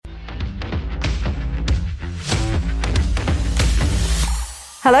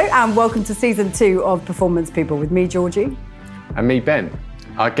Hello and welcome to season 2 of Performance People with me, Georgie. And me, Ben.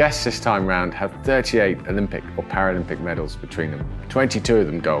 Our guests this time round have 38 Olympic or Paralympic medals between them, 22 of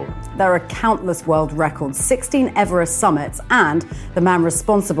them gold. There are countless world records, 16 Everest summits, and the man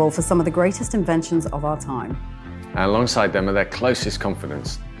responsible for some of the greatest inventions of our time. And alongside them are their closest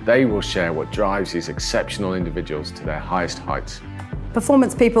confidants. They will share what drives these exceptional individuals to their highest heights.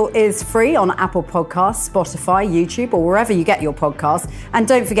 Performance People is free on Apple Podcasts, Spotify, YouTube, or wherever you get your podcasts. And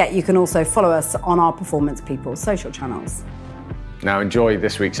don't forget, you can also follow us on our Performance People social channels. Now enjoy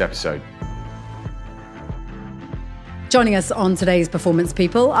this week's episode. Joining us on today's Performance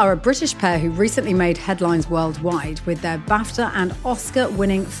People are a British pair who recently made headlines worldwide with their BAFTA and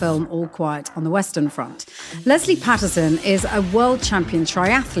Oscar-winning film All Quiet on the Western Front. Lesley Paterson is a world champion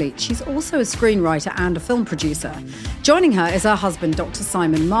triathlete. She's also a screenwriter and a film producer. Joining her is her husband, Dr.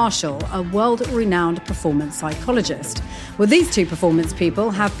 Simon Marshall, a world-renowned performance psychologist. Well, these two Performance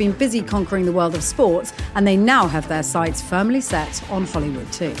People have been busy conquering the world of sports, and they now have their sights firmly set on Hollywood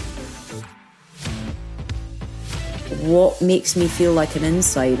too. What makes me feel like an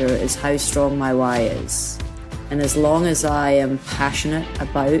insider is how strong my why is. And as long as I am passionate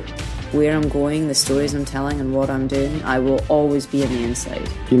about where I'm going, the stories I'm telling and what I'm doing, I will always be on the inside.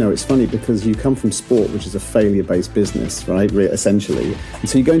 You know, it's funny because you come from sport, which is a failure-based business, right, essentially. And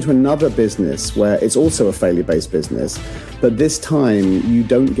so you go into another business where it's also a failure-based business, but this time you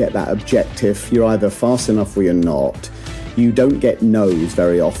don't get that objective. You're either fast enough or you're not. You don't get no's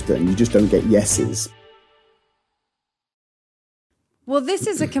very often. You just don't get yeses. Well, this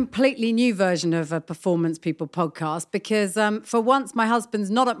is a completely new version of a Performance People podcast because for once my husband's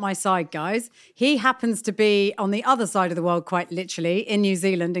not at my side, guys. He happens to be on the other side of the world, quite literally, in New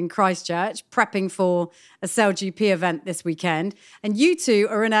Zealand, in Christchurch, prepping for a SailGP event this weekend. And you two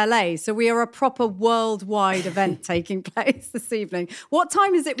are in LA, so we are a proper worldwide event taking place this evening. What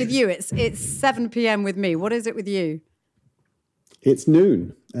time is it with you? It's 7 p.m. with me. What is it with you? It's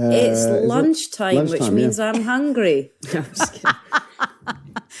noon. It's lunchtime, which means I'm hungry. I'm just kidding.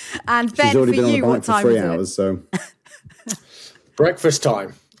 And Ben, she's already for been you, on a what bike for time 3 is hours, it? so breakfast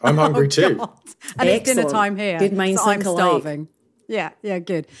time. I'm hungry too. God. And it's dinner time here. Good minds so I'm think alike. starving. Yeah,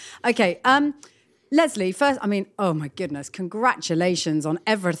 good. Okay, Lesley, first, oh my goodness, congratulations on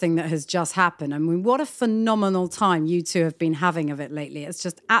everything that has just happened. I mean, what a phenomenal time you two have been having of it lately. It's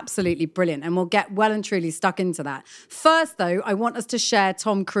just absolutely brilliant, and we'll get well and truly stuck into that. First, though, I want us to share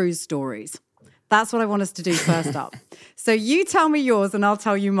Tom Cruise stories. That's what I want us to do first up. So you tell me yours and I'll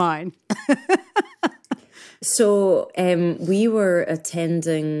tell you mine. So we were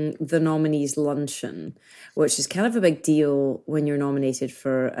attending the nominees' luncheon, which is kind of a big deal when you're nominated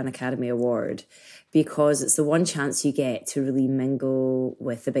for an Academy Award, because it's the one chance you get to really mingle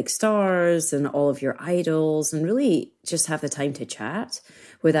with the big stars and all of your idols and really just have the time to chat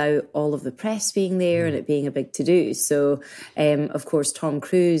without all of the press being there and it being a big to-do. So, of course, Tom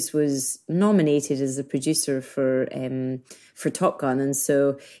Cruise was nominated as a producer for Top Gun. And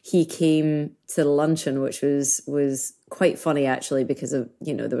so he came to the luncheon, which was quite funny, actually, because of,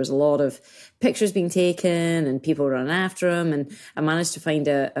 there was a lot of pictures being taken and people running after him. And I managed to find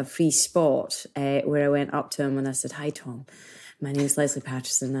a free spot where I went up to him and I said, "Hi, Tom. My name's Lesley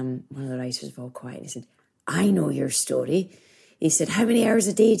Paterson. I'm one of the writers of All Quiet." He said, "I know your story." He said, "How many hours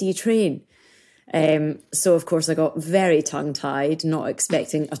a day do you train?" So, of course, I got very tongue-tied, not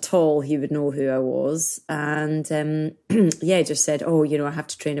expecting at all he would know who I was. And, just said, I have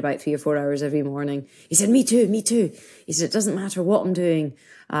to train about 3 or 4 hours every morning. He said, me too. He said, "It doesn't matter what I'm doing.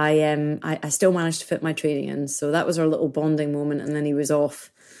 I still managed to fit my training in." So that was our little bonding moment. And then he was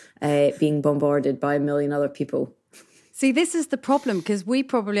off being bombarded by a million other people. See, this is the problem because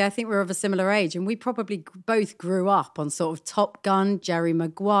I think we're of a similar age, and we probably both grew up on sort of Top Gun, Jerry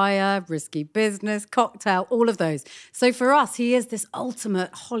Maguire, Risky Business, Cocktail, all of those. So for us, he is this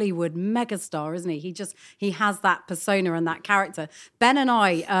ultimate Hollywood megastar, isn't he? He has that persona and that character. Ben and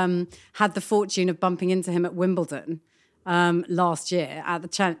I had the fortune of bumping into him at Wimbledon last year at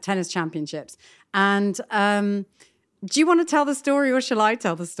the tennis championships. And do you want to tell the story or shall I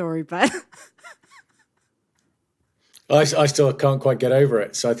tell the story, Ben? I still can't quite get over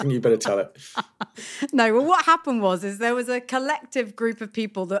it, so I think you better tell it. No, well, what happened was there was a collective group of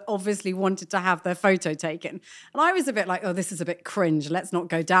people that obviously wanted to have their photo taken. And I was a bit like, oh, this is a bit cringe. Let's not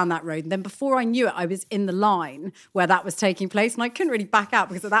go down that road. And then before I knew it, I was in the line where that was taking place. And I couldn't really back out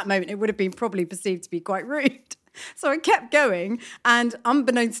because at that moment, it would have been probably perceived to be quite rude. So I kept going, and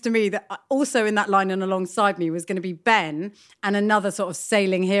unbeknownst to me, that also in that line and alongside me was going to be Ben and another sort of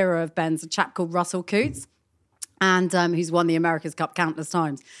sailing hero of Ben's, a chap called Russell Coutts. and who's won the America's Cup countless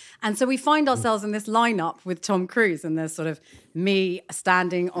times. And so we find ourselves in this lineup with Tom Cruise, and there's sort of me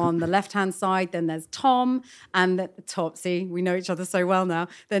standing on the left-hand side, then there's Tom, and see, we know each other so well now,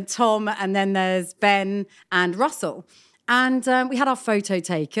 then Tom, and then there's Ben and Russell. And we had our photo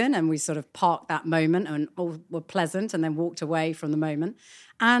taken, and we sort of parked that moment and all were pleasant, and then walked away from the moment.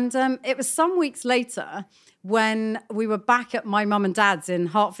 And it was some weeks later when we were back at my mum and dad's in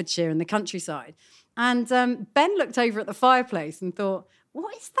Hertfordshire in the countryside. And Ben looked over at the fireplace and thought,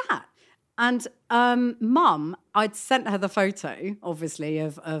 what is that? And Mum, I'd sent her the photo, obviously,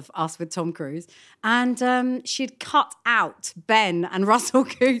 of us with Tom Cruise. And she'd cut out Ben and Russell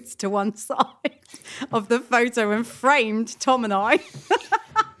Coutts to one side of the photo and framed Tom and I.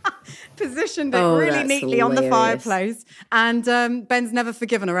 Positioned it really neatly hilarious. On the fireplace. And Ben's never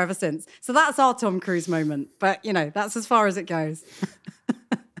forgiven her ever since. So that's our Tom Cruise moment. But, you know, that's as far as it goes.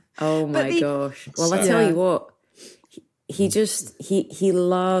 Oh my gosh. Well, I tell you what, he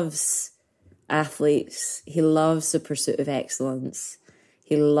loves athletes. He loves the pursuit of excellence.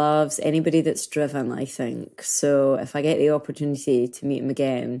 He loves anybody that's driven, I think. So if I get the opportunity to meet him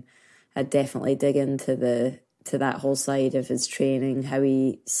again, I'd definitely dig into that whole side of his training, how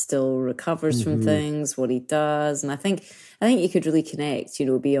he still recovers from things, what he does. And I think you could really connect, you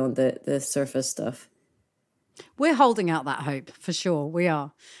know, beyond the surface stuff. We're holding out that hope, for sure. We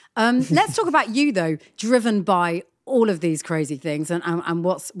are. Let's talk about you, though, driven by all of these crazy things and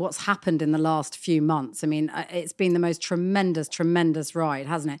what's happened in the last few months. I mean, it's been the most tremendous ride,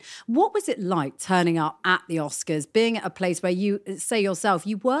 hasn't it? What was it like turning up at the Oscars, being at a place where you say yourself,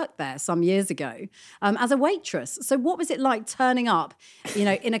 you worked there some years ago as a waitress. So what was it like turning up, you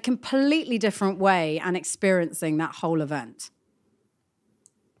know, in a completely different way and experiencing that whole event?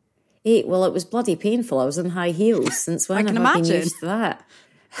 Well, it was bloody painful. I was in high heels. Since when have I been used to that?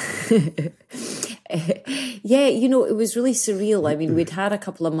 Yeah, you know, it was really surreal. I mean, we'd had a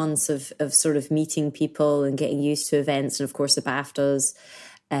couple of months of sort of meeting people and getting used to events, and of course the BAFTAs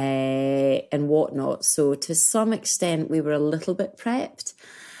and whatnot. So to some extent, we were a little bit prepped,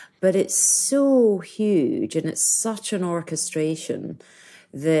 but it's so huge and it's such an orchestration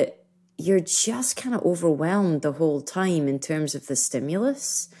that you're just kind of overwhelmed the whole time in terms of the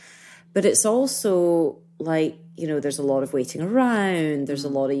stimulus. But it's also like, you know, there's a lot of waiting around. There's a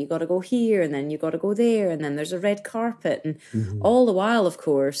lot of, you got to go here and then you got to go there. And then there's a red carpet. And all the while, of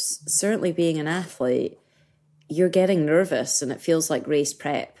course, certainly being an athlete, you're getting nervous and it feels like race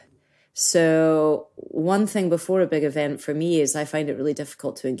prep. So one thing before a big event for me is I find it really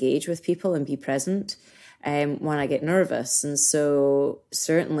difficult to engage with people and be present when I get nervous. And so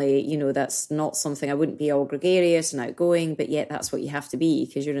certainly, you know, that's not something, I wouldn't be all gregarious and outgoing, but yet that's what you have to be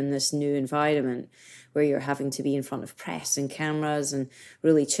because you're in this new environment where you're having to be in front of press and cameras and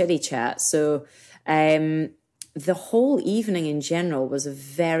really chitty chat. So the whole evening in general was a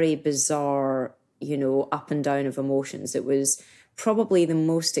very bizarre, you know, up and down of emotions. It was probably the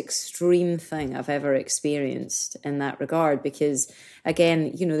most extreme thing I've ever experienced in that regard, because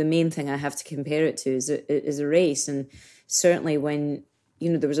again, you know, the main thing I have to compare it to is a race. And certainly when,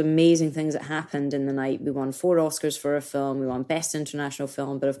 you know, there was amazing things that happened in the night. We won 4 Oscars for a film. We won Best International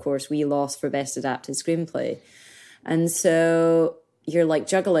Film, but of course we lost for Best Adapted Screenplay. And so you're like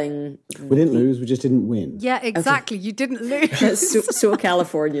juggling. We didn't lose, we just didn't win. Yeah, exactly. Okay. You didn't lose. That's so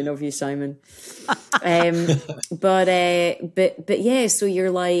Californian of you, Simon. But yeah, so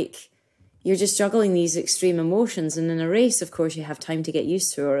you're just juggling these extreme emotions. And in a race, of course, you have time to get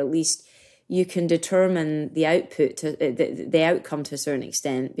used to, or at least you can determine the output, the outcome to a certain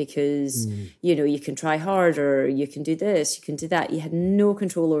extent, because, you know, you can try harder, you can do this, you can do that. You had no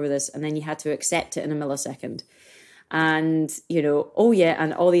control over this, and then you had to accept it in a millisecond. And, you know, oh yeah,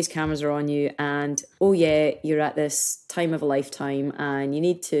 and all these cameras are on you, and oh yeah, you're at this time of a lifetime, and you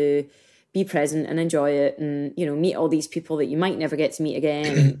need to be present and enjoy it, and, you know, meet all these people that you might never get to meet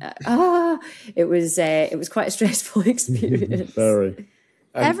again. It was quite a stressful experience. Very.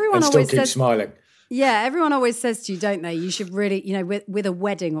 Everyone and always still keep says, smiling. Yeah, everyone always says to you, don't they? You should really, you know, with a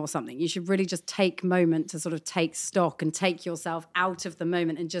wedding or something, you should really just take a moment to sort of take stock and take yourself out of the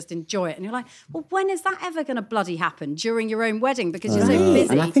moment and just enjoy it. And you're like, well, when is that ever going to bloody happen? During your own wedding? Because you're so busy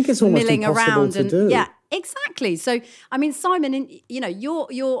and I think it's almost milling impossible around. to do. Yeah, exactly. So, I mean, Simon, you know,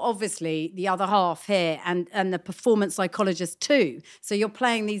 you're obviously the other half here and the performance psychologist too. So you're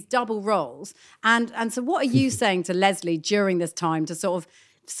playing these double roles. And so what are you saying to Lesley during this time to sort of,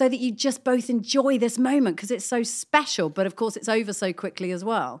 so that you just both enjoy this moment because it's so special, but of course it's over so quickly as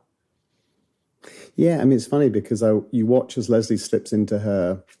well? Yeah, I mean, it's funny because you watch as Lesley slips into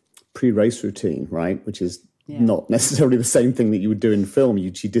her pre-race routine, right? Which is not necessarily the same thing that you would do in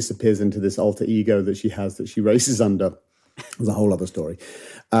film. She disappears into this alter ego that she has that she races under. There's a whole other story.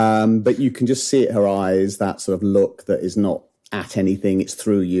 But you can just see it, her eyes, that sort of look that is not at anything. It's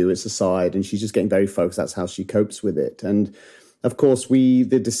through you, it's aside, and she's just getting very focused. That's how she copes with it. And of course, the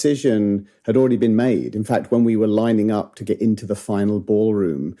decision had already been made. In fact, when we were lining up to get into the final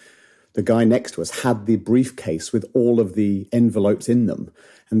ballroom, the guy next to us had the briefcase with all of the envelopes in them.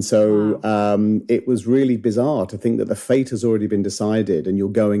 And so it was really bizarre to think that the fate has already been decided and you're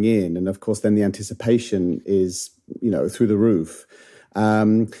going in. And of course, then the anticipation is, through the roof.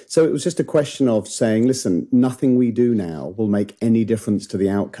 So it was just a question of saying, listen, nothing we do now will make any difference to the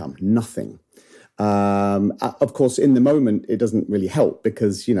outcome. Nothing. Of course, in the moment, it doesn't really help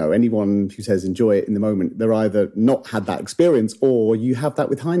because, anyone who says enjoy it in the moment, they're either not had that experience or you have that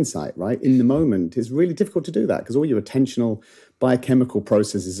with hindsight, right? In the moment, it's really difficult to do that because all your attentional biochemical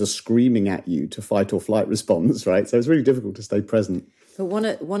processes are screaming at you to fight or flight response, right? So it's really difficult to stay present. But one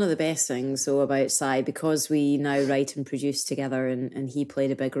of the best things, though, about Si, because we now write and produce together, and he played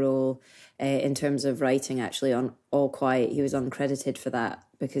a big role in terms of writing, actually, on All Quiet. He was uncredited for that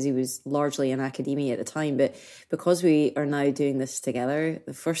because he was largely in academia at the time. But because we are now doing this together,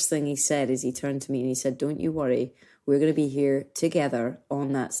 the first thing he said is he turned to me and he said, "Don't you worry, we're going to be here together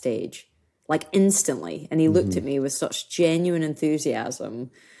on that stage." Like instantly. And he looked at me with such genuine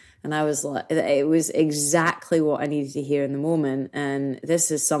enthusiasm. And I was like, it was exactly what I needed to hear in the moment. And this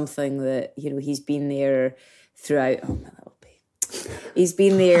is something that, he's been there throughout, he's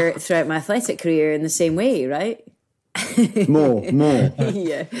been there throughout my athletic career in the same way, right? More.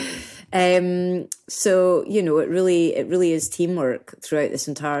 Yeah. So, it really is teamwork throughout this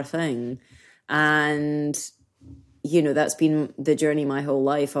entire thing. And, that's been the journey my whole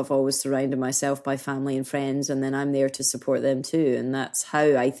life. I've always surrounded myself by family and friends, and then I'm there to support them too. And that's how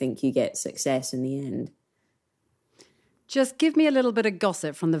I think you get success in the end. Just give me a little bit of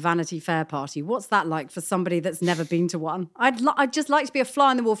gossip from the Vanity Fair party. What's that like for somebody that's never been to one? I'd just like to be a fly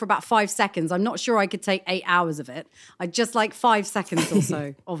on the wall for about 5 seconds. I'm not sure I could take 8 hours of it. I'd just like 5 seconds or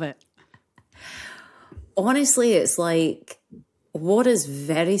so of it. Honestly, it's like, what is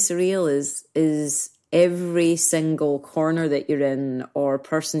very surreal is every single corner that you're in or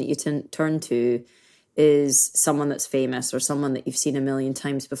person that you turn to is someone that's famous or someone that you've seen a million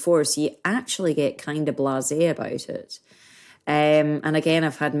times before. So you actually get kind of blasé about it. And again,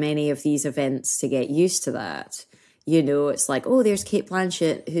 I've had many of these events to get used to that. It's like, oh, there's Cate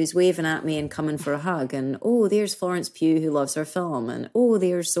Blanchett who's waving at me and coming for a hug. And, oh, there's Florence Pugh who loves her film. And, oh,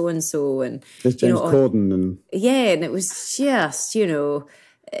 there's so-and-so. And there's James Corden. Yeah, and it was just,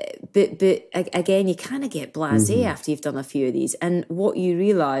 But again, you kind of get blasé after you've done a few of these. And what you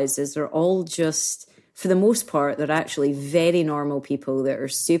realise is they're all just, for the most part, they're actually very normal people that are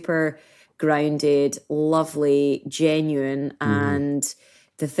super grounded, lovely, genuine. And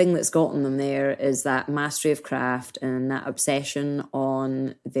the thing that's gotten them there is that mastery of craft and that obsession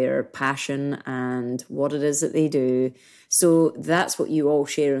on their passion and what it is that they do. So that's what you all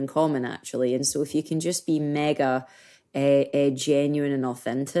share in common, actually. And so if you can just be mega genuine and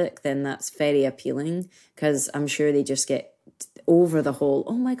authentic, then that's very appealing because I'm sure they just get over the whole,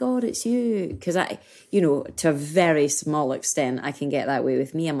 oh my God, it's you. Because to a very small extent, I can get that way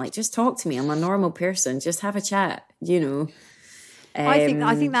with me. I'm like, just talk to me. I'm a normal person. Just have a chat, I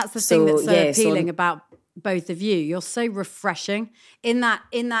think that's the thing that's so appealing about both of you. You're so refreshing in that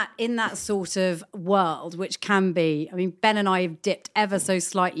sort of world, which can be, Ben and I have dipped ever so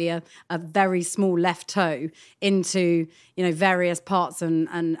slightly a very small left toe into, various parts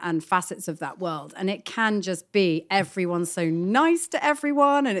and facets of that world. And it can just be everyone's so nice to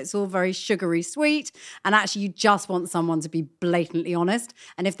everyone and it's all very sugary sweet. And actually you just want someone to be blatantly honest.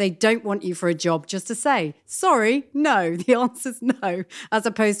 And if they don't want you for a job, just to say, sorry, no, the answer's no, as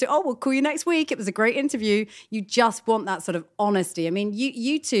opposed to, oh, we'll call you next week. It was a great interview. You just want that sort of honesty.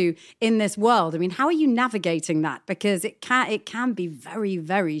 You two in this world, how are you navigating that? Because it can be very,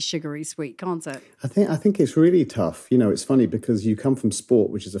 very sugary sweet, can't it? I think it's really tough. It's funny because you come from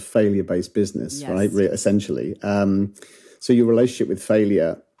sport, which is a failure-based business, right? Essentially. So your relationship with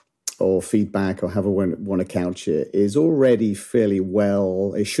failure or feedback or however we want to couch it is already fairly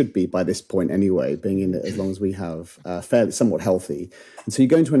well, it should be by this point anyway, being in it as long as we have, fairly somewhat healthy. And so you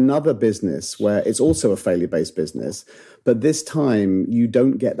go into another business where it's also a failure-based business, but this time you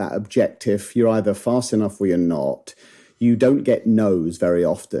don't get that objective. You're either fast enough or you're not. You don't get no's very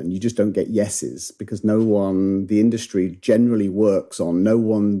often. You just don't get yeses because the industry generally works on, no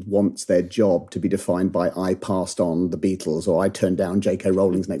one wants their job to be defined by I passed on the Beatles or I turned down J.K.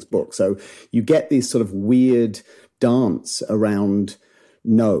 Rowling's next book. So you get these sort of weird dance around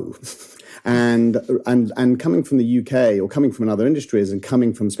no. And coming from the UK or coming from another industries and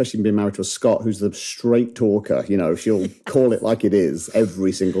coming from, especially being married to a Scot who's the straight talker, she'll call it like it is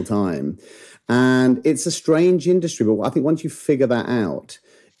every single time. And it's a strange industry, but I think once you figure that out,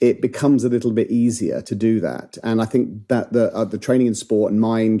 it becomes a little bit easier to do that. And I think that the training in sport and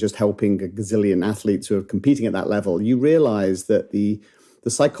mine just helping a gazillion athletes who are competing at that level, you realize that the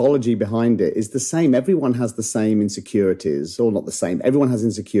psychology behind it is the same. Everyone has the same insecurities, or not the same. Everyone has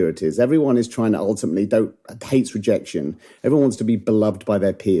insecurities. Everyone is trying to ultimately hates rejection. Everyone wants to be beloved by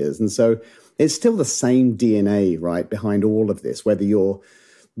their peers. And so it's still the same DNA, right, behind all of this, whether you're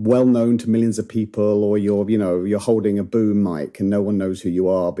well known to millions of people or you're holding a boom mic and no one knows who you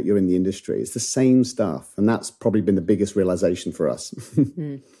are, but you're in the industry. It's the same stuff. And that's probably been the biggest realization for us.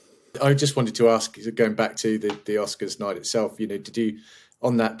 I just wanted to ask, going back to the Oscars night itself, did you,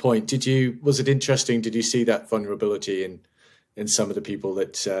 on that point, was it interesting? Did you see that vulnerability in some of the people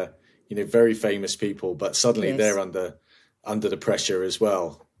that, very famous people, but suddenly Yes. they're under the pressure as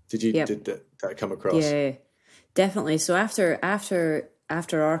well? Did that come across? Yeah, definitely. So after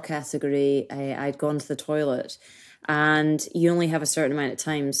our category, I'd gone to the toilet, and you only have a certain amount of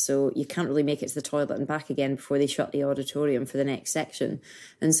time, so you can't really make it to the toilet and back again before they shut the auditorium for the next section.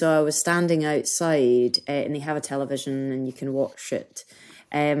 And so I was standing outside, and they have a television and you can watch it.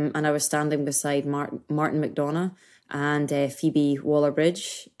 And I was standing beside Martin McDonagh and Phoebe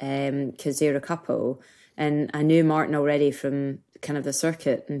Waller-Bridge, because they're a couple. And I knew Martin already from kind of the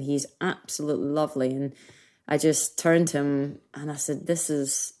circuit, and he's absolutely lovely. And I just turned to him and I said, "This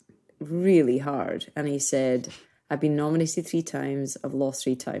is really hard." And he said, "I've been nominated 3 times. I've lost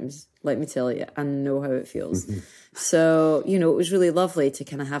 3 times. Let me tell you, I know how it feels." Mm-hmm. So, it was really lovely to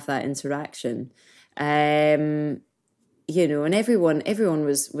kind of have that interaction. And everyone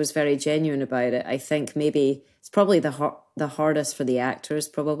was very genuine about it. I think maybe it's probably the hardest for the actors,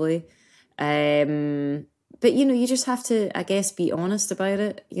 probably. But, you just have to, I guess, be honest about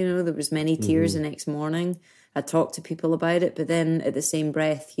it. There was many tears the next morning. I talked to people about it, but then at the same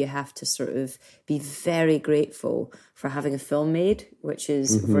breath, you have to sort of be very grateful for having a film made, which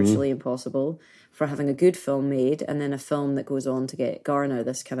is virtually impossible, for having a good film made, and then a film that goes on to garner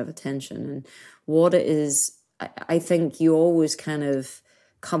this kind of attention. And what it is, I think you always kind of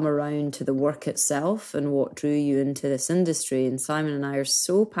come around to the work itself and what drew you into this industry. And Simon and I are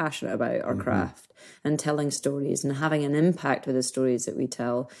so passionate about our craft and telling stories and having an impact with the stories that we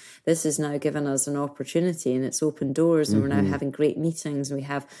tell. This has now given us an opportunity, and it's opened doors, and we're now having great meetings, and we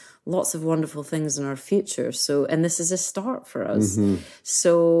have lots of wonderful things in our future. So, and this is a start for us.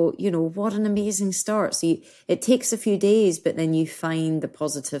 So, what an amazing start. So it takes a few days, but then you find the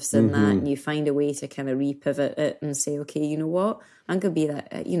positives in that, and you find a way to kind of repivot it and say, okay, you know what? I'm going to be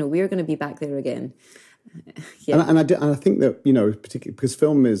that, we're going to be back there again. Yeah. And I think that, particularly because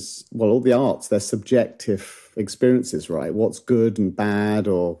film is, all the arts, they're subjective experiences, right? What's good and bad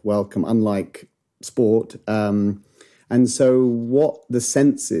or welcome, unlike sport. And so what the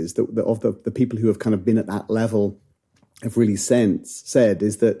sense is of the people who have kind of been at that level have really said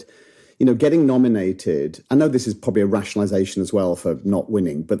is that, getting nominated, I know this is probably a rationalization as well for not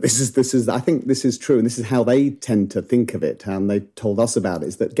winning, but this is, I think this is true. And this is how they tend to think of it. And they told us about it,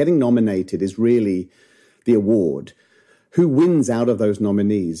 is that getting nominated is really the award. Who wins out of those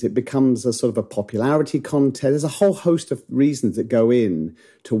nominees? It becomes a sort of a popularity contest. There's a whole host of reasons that go in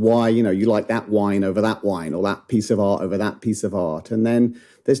to why, you like that wine over that wine, or that piece of art over that piece of art. And then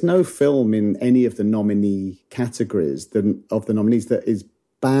there's no film in any of the nominee categories of the nominees that is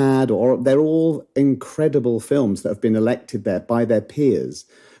bad, or they're all incredible films that have been elected there by their peers.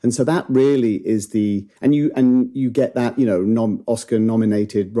 And so that really is and you get that, Oscar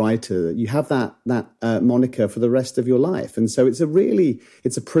nominated writer, you have that moniker for the rest of your life. And so it's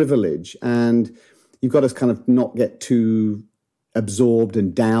a privilege, and you've got to kind of not get too absorbed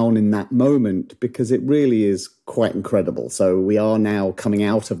and down in that moment, because it really is quite incredible. So we are now coming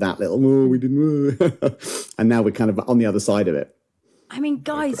out of that little, we didn't, and now we're kind of on the other side of it. I mean,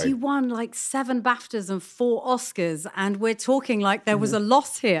 guys, you won like 7 BAFTAs and 4 Oscars, and we're talking like there was a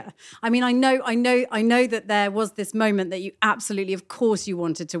loss here. I mean, I know that there was this moment that you absolutely, of course, you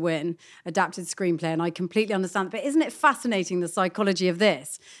wanted to win adapted screenplay, and I completely understand. But isn't it fascinating, the psychology of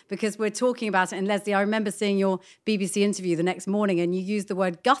this? Because we're talking about it, and Lesley, I remember seeing your BBC interview the next morning, and you used the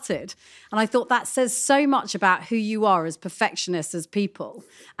word gutted, and I thought that says so much about who you are as perfectionists, as people,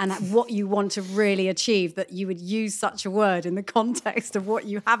 and what you want to really achieve, that you would use such a word in the context context of what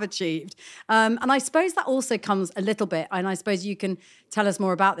you have achieved. And I suppose that also comes a little bit, and I suppose you can tell us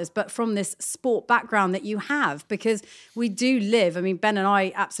more about this, but from this sport background that you have, because we do live, I mean, Ben and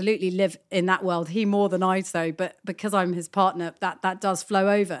I absolutely live in that world, he more than I so, but because I'm his partner, that does flow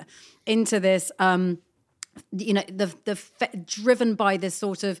over into this, driven by this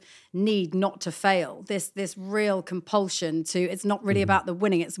sort of need not to fail, this real compulsion to, it's not really about the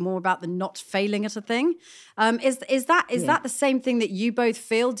winning, it's more about the not failing at a thing. Is that the same thing that you both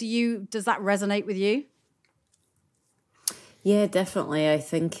feel? Does that resonate with you? Yeah, definitely. I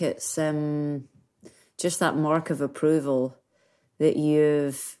think it's just that mark of approval that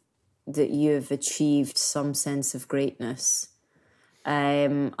you've achieved some sense of greatness.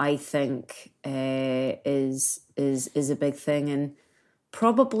 I think is a big thing, and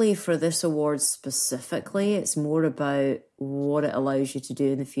probably for this award specifically, it's more about what it allows you to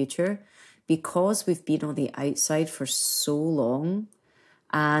do in the future, because we've been on the outside for so long.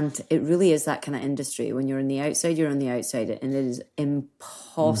 And it really is that kind of industry. When you're on the outside, you're on the outside, and it is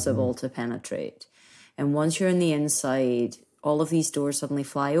impossible to penetrate. And once you're on the inside, all of these doors suddenly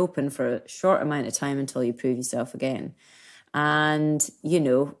fly open for a short amount of time until you prove yourself again. And,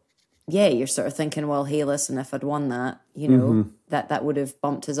 you're sort of thinking, well, hey, listen, if I'd won that, that would have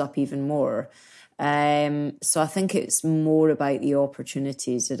bumped us up even more. So I think it's more about the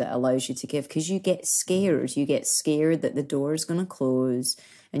opportunities that it allows you to give, because you get scared. You get scared that the door is going to close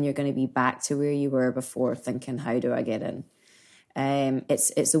and you're going to be back to where you were before, thinking, how do I get in?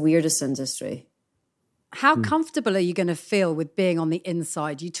 It's the weirdest industry. How comfortable are you going to feel with being on the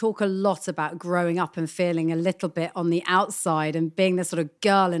inside? You talk a lot about growing up and feeling a little bit on the outside and being the sort of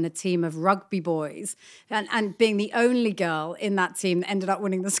girl in a team of rugby boys and being the only girl in that team that ended up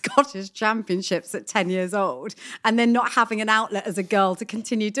winning the Scottish Championships at 10 years old, and then not having an outlet as a girl to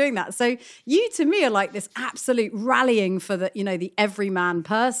continue doing that. So you, to me, are like this absolute rallying for the everyman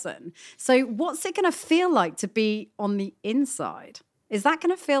person. So what's it going to feel like to be on the inside? Is that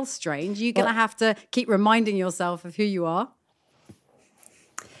going to feel strange? You're going to have to keep reminding yourself of who you are?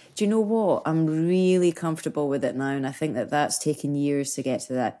 Do you know what? I'm really comfortable with it now, and I think that's taken years to get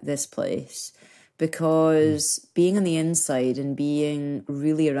to this place, because being on the inside and being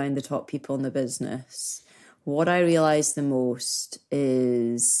really around the top people in the business, what I realise the most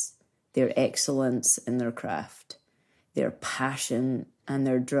is their excellence in their craft, their passion and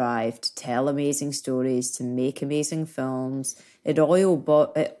their drive to tell amazing stories, to make amazing films. It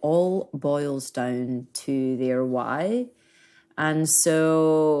all boils down to their why. And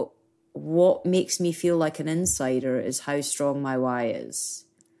so what makes me feel like an insider is how strong my why is,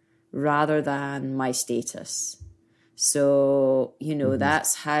 rather than my status. So,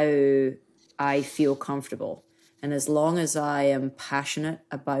 that's how I feel comfortable. And as long as I am passionate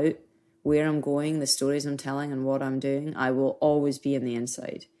about where I'm going, the stories I'm telling and what I'm doing, I will always be in the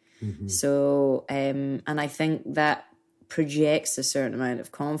inside. So, and I think that projects a certain amount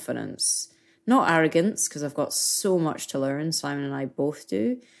of confidence, not arrogance, because I've got so much to learn. Simon and I both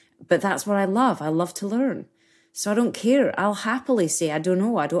do, but that's what I love. I love to learn. So I don't care. I'll happily say, I don't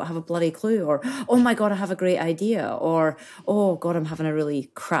know, I don't have a bloody clue, or, oh my God, I have a great idea, or, oh God, I'm having a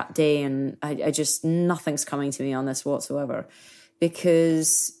really crap day and I just, nothing's coming to me on this whatsoever.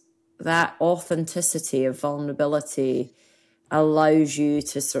 Because that authenticity of vulnerability allows you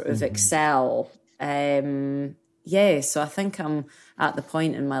to sort of excel. So I think I'm at the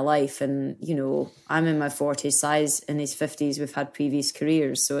point in my life, and, I'm in my 40s, Si's in his 50s, we've had previous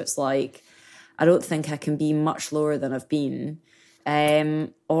careers. So it's like, I don't think I can be much lower than I've been,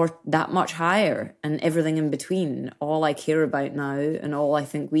 or that much higher, and everything in between. All I care about now, and all I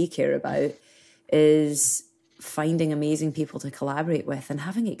think we care about, is finding amazing people to collaborate with and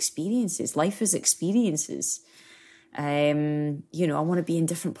having experiences. Life is experiences. I want to be in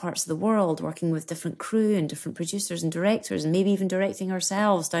different parts of the world, working with different crew and different producers and directors, and maybe even directing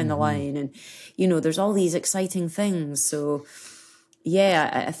ourselves down the line. And, there's all these exciting things. So,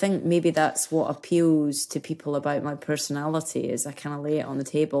 yeah, I think maybe that's what appeals to people about my personality, is I kind of lay it on the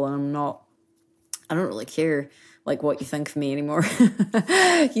table, and I don't really care like what you think of me anymore.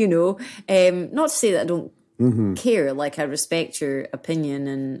 Not to say that I don't care, like I respect your opinion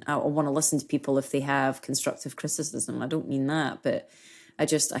and I want to listen to people if they have constructive criticism. I don't mean that, but I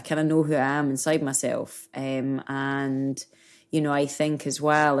kind of know who I am inside myself. And, I think as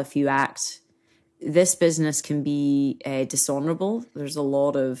well, if you act, this business can be dishonourable. There's a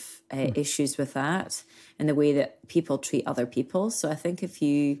lot of issues with that and the way that people treat other people. So I think if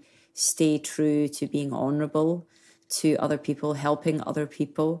you stay true to being honourable to other people, helping other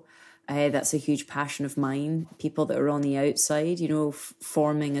people, that's a huge passion of mine. People that are on the outside,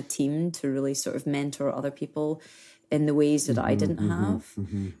 forming a team to really sort of mentor other people in the ways that I didn't have,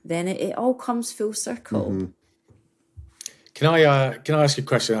 then it all comes full circle. Can I ask you a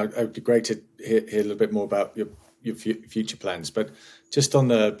question? It'd be great to hear a little bit more about your future plans. But just on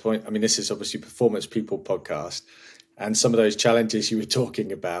the point, I mean, this is obviously Performance People podcast, and some of those challenges you were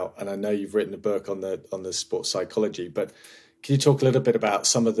talking about. And I know you've written a book on the sports psychology, but can you talk a little bit about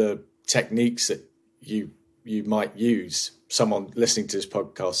some of the techniques that you might use, someone listening to this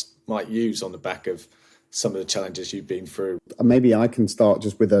podcast might use on the back of some of the challenges you've been through? Maybe I can start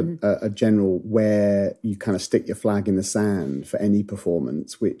just with a general where you kind of stick your flag in the sand for any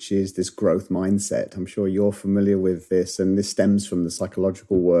performance, which is this growth mindset. I'm sure you're familiar with this, and this stems from the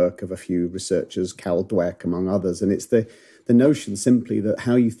psychological work of a few researchers, Cal Dweck, among others. And it's the notion simply that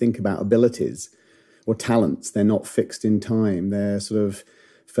how you think about abilities or talents, they're not fixed in time. They're sort of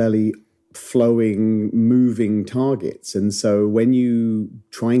fairly flowing, moving targets. And so when you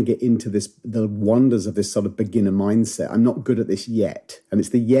try and get into the wonders of this sort of beginner mindset, I'm not good at this yet. And it's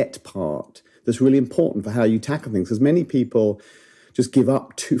the yet part that's really important for how you tackle things, because many people just give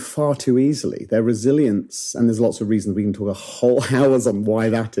up far too easily. Their resilience, and there's lots of reasons, we can talk a whole hours on why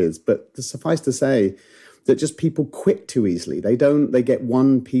that is, but suffice to say that just people quit too easily. They get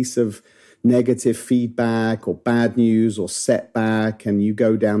one piece of negative feedback or bad news or setback, and you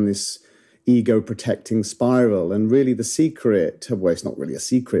go down this ego protecting spiral. And really the secret, well, it's not really a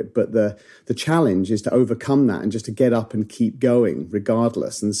secret, but the challenge is to overcome that and just to get up and keep going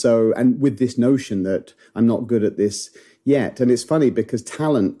regardless. And with this notion that I'm not good at this yet. And it's funny because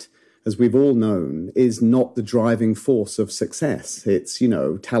talent, as we've all known, is not the driving force of success. It's,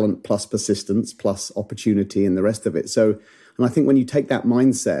 talent plus persistence plus opportunity and the rest of it. So, and I think when you take that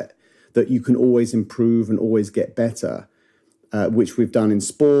mindset that you can always improve and always get better, which we've done in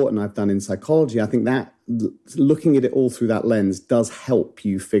sport and I've done in psychology, I think that looking at it all through that lens does help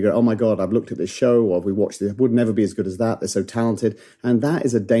you figure, oh my God, I've looked at this show or we watched this, it would never be as good as that. They're so talented. And that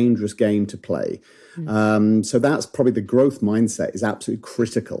is a dangerous game to play. So that's probably the growth mindset is absolutely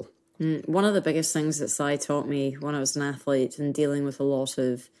critical. One of the biggest things that Sai taught me when I was an athlete and dealing with a lot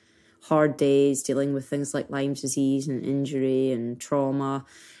of hard days, dealing with things like Lyme disease and injury and trauma,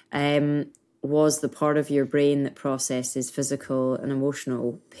 was the part of your brain that processes physical and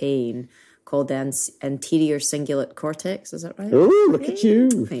emotional pain called the anterior cingulate cortex. Is that right? Oh, look at you.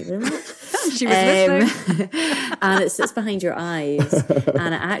 Thank you very much. She was listening. And it sits behind your eyes,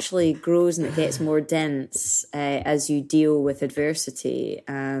 and it actually grows and it gets more dense as you deal with adversity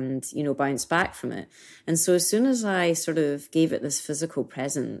and, bounce back from it. And so as soon as I sort of gave it this physical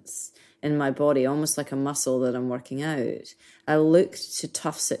presence in my body, almost like a muscle that I'm working out, I looked to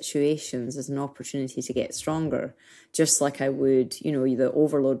tough situations as an opportunity to get stronger, just like I would, the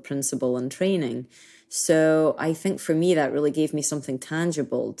overload principle in training. So I think for me, that really gave me something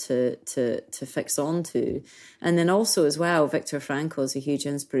tangible to fix onto. And then also as well, Viktor Frankl is a huge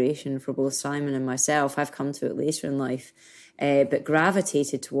inspiration for both Simon and myself. I've come to it later in life, but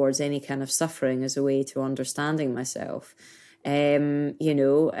gravitated towards any kind of suffering as a way to understanding myself. And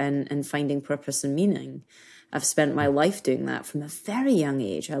finding purpose and meaning. I've spent my life doing that from a very young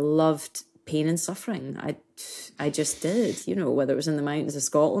age. I loved pain and suffering. I just did, whether it was in the mountains of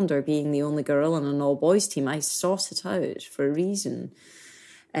Scotland or being the only girl on an all-boys team, I sought it out for a reason.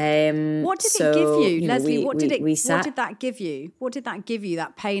 What did it give you, Lesley? What did that give you? What did that give you,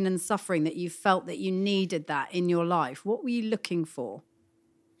 that pain and suffering that you felt that you needed that in your life? What were you looking for?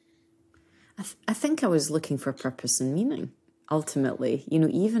 I think I was looking for purpose and meaning. Ultimately,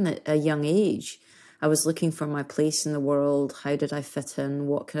 even at a young age, I was looking for my place in the world. How did I fit in?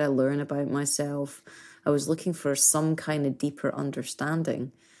 What could I learn about myself? I was looking for some kind of deeper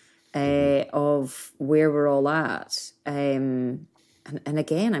understanding of where we're all at. And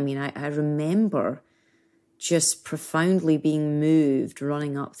again, I remember just profoundly being moved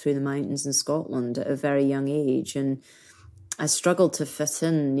running up through the mountains in Scotland at a very young age. And I struggled to fit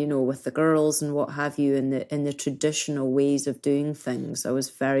in, with the girls and what have you in the traditional ways of doing things. I was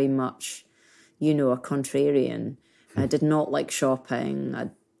very much, a contrarian. I did not like shopping,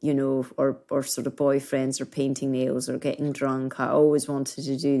 or sort of boyfriends or painting nails or getting drunk. I always wanted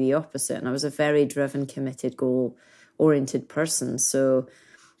to do the opposite. And I was a very driven, committed, goal-oriented person. So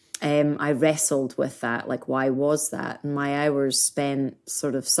I wrestled with that, like, why was that? And my hours spent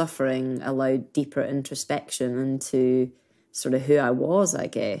sort of suffering allowed deeper introspection into sort of who I was, I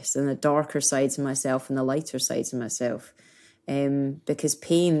guess, and the darker sides of myself and the lighter sides of myself. Because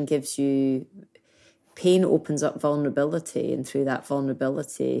pain opens up vulnerability, and through that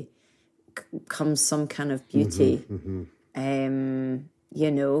vulnerability comes some kind of beauty. And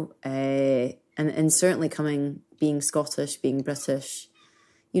certainly being Scottish, being British,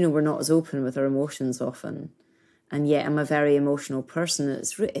 we're not as open with our emotions often. and yet I'm a very emotional person.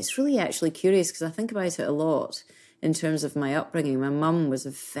 It's really actually curious because I think about it a lot in terms of my upbringing. My mum was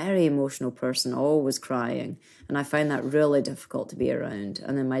a very emotional person, always crying, and I find that really difficult to be around.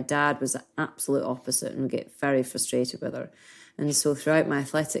 And then my dad was the absolute opposite and would get very frustrated with her. And so throughout my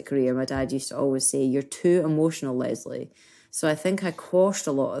athletic career, my dad used to always say, "You're too emotional, Lesley." So I think I quashed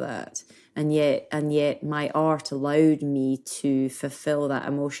a lot of that. And yet my art allowed me to fulfill that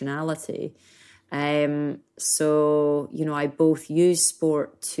emotionality. So, I both use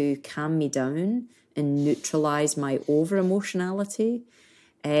sport to calm me down and neutralize my over emotionality.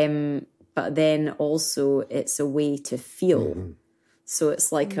 But then also it's a way to feel. Mm-hmm. So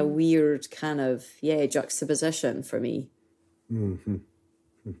it's like a weird kind of, juxtaposition for me. Mm-hmm.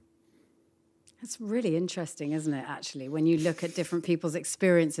 It's really interesting, isn't it, actually, when you look at different people's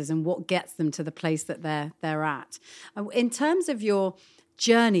experiences and what gets them to the place that they're at. In terms of your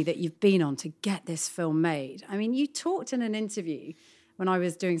journey that you've been on to get this film made, I mean, you talked in an interview when I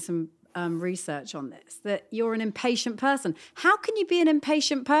was doing some research on this, that you're an impatient person. How can you be an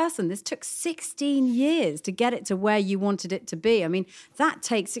impatient person? This took 16 years to get it to where you wanted it to be. I mean, that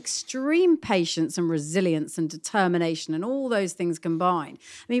takes extreme patience and resilience and determination and all those things combined.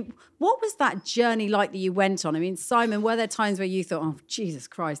 I mean, what was that journey like that you went on? I mean, Simon, were there times where you thought, oh, Jesus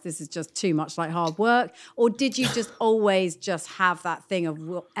Christ, this is just too much like hard work? Or did you just always just have that thing of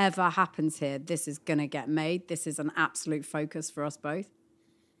whatever happens here, this is going to get made? This is an absolute focus for us both?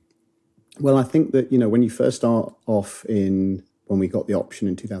 Well, I think that, when you first start off when we got the option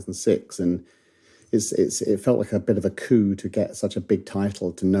in 2006, and it felt like a bit of a coup to get such a big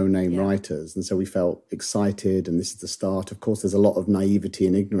title to no-name writers. And so we felt excited, and this is the start. Of course, there's a lot of naivety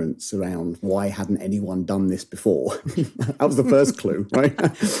and ignorance around why hadn't anyone done this before? That was the first clue, right?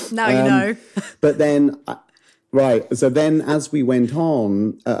 Now you know. But then... Right. So then as we went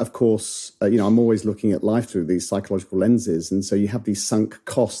on, of course, I'm always looking at life through these psychological lenses. And so you have these sunk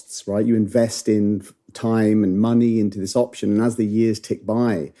costs, right? You invest in time and money into this option. And as the years tick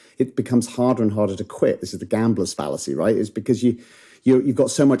by, it becomes harder and harder to quit. This is the gambler's fallacy, right? It's because you've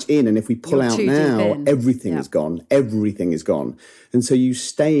got so much in. And if we pull out now, everything is gone. Everything is gone. And so you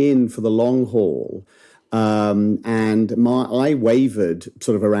stay in for the long haul. And I wavered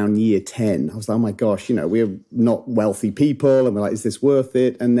sort of around year 10. I was like, oh my gosh, we're not wealthy people. And we're like, is this worth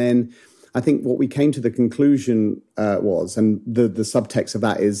it? And then I think what we came to the conclusion was, and the subtext of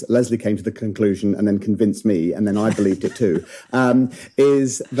that is Lesley came to the conclusion and then convinced me, and then I believed it too,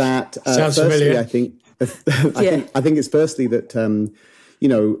 is that Sounds firstly, familiar. I think it's firstly that,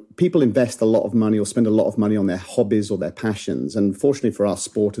 people invest a lot of money or spend a lot of money on their hobbies or their passions. And fortunately for us,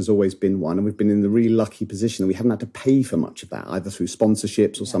 sport has always been one. And we've been in the really lucky position that we haven't had to pay for much of that, either through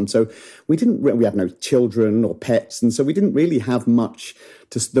sponsorships or some. So we have no children or pets. And so we didn't really have much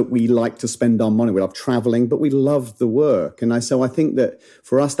that we like to spend our money. We love traveling, but we loved the work. And so I think that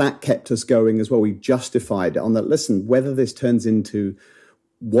for us, that kept us going as well. We justified it on that. Listen, whether this turns into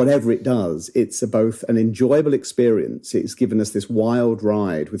whatever it does, it's both an enjoyable experience. It's given us this wild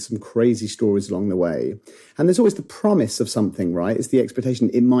ride with some crazy stories along the way. And there's always the promise of something, right? It's the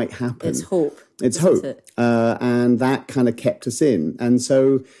expectation it might happen. It's hope. It's hope. And that kind of kept us in. And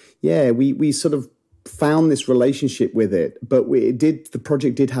so, we sort of found this relationship with it, but the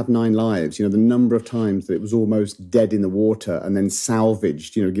project did have 9 lives. The number of times that it was almost dead in the water and then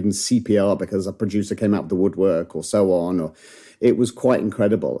salvaged, given CPR because a producer came out of the woodwork or so on, or it was quite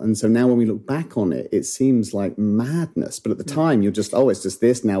incredible. And so now when we look back on it, it seems like madness. But at the time, you're just, it's just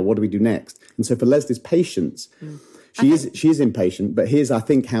this now. What do we do next? And so for Lesley's patience, she is impatient. But here's, I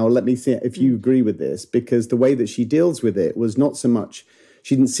think, let me see if you agree with this, because the way that she deals with it was not so much,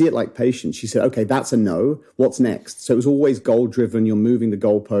 she didn't see it like patience. She said, okay, that's a no. What's next? So it was always goal-driven. You're moving the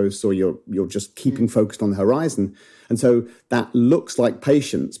goalposts, or you're just keeping focused on the horizon. And so that looks like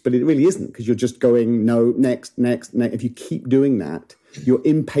patience, but it really isn't, because you're just going, no, next. If you keep doing that, your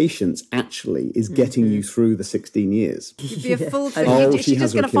impatience actually is getting you through the 16 years. You'd be a fool to she's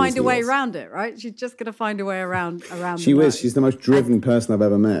just going to find a way around it, right? She's just going to find a way around She is. She's the most driven person I've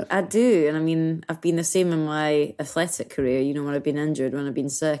ever met. I do. And I mean, I've been the same in my athletic career. When I've been injured, when I've been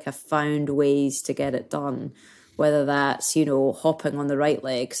sick, I've found ways to get it done. Whether that's, hopping on the right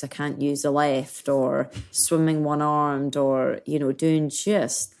leg because I can't use the left, or swimming one-armed, or, doing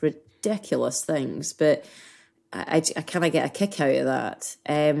just ridiculous things. But I kind of get a kick out of that.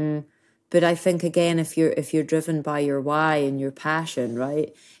 But I think, again, if you're driven by your why and your passion,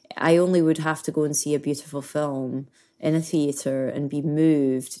 right, I only would have to go and see a beautiful film in a theatre and be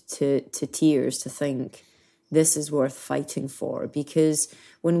moved to tears to think this is worth fighting for. Because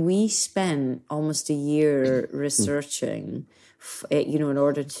when we spent almost a year researching, in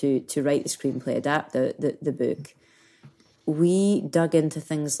order to write the screenplay, adapt the book, we dug into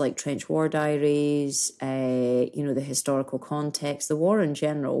things like trench war diaries, the historical context, the war in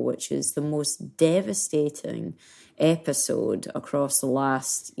general, which is the most devastating episode across the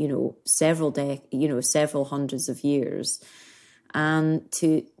last, several hundreds of years. And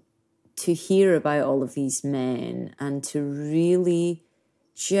to hear about all of these men and to really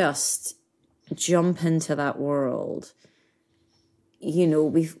just jump into that world,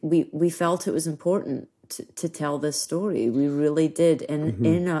 we felt it was important to tell this story. We really did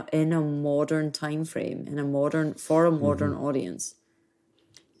in a modern time frame, for a modern audience.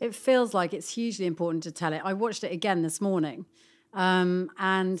 It feels like it's hugely important to tell it. I watched it again this morning,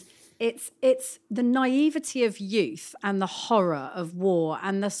 and it's the naivety of youth and the horror of war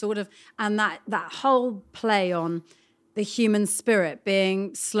and the sort of that whole play on the human spirit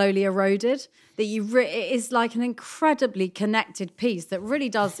being slowly eroded. That it is like an incredibly connected piece that really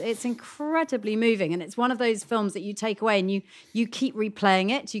does. It's incredibly moving, and it's one of those films that you take away and you keep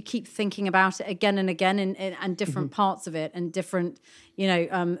replaying it. You keep thinking about it again and again, and different parts of it and different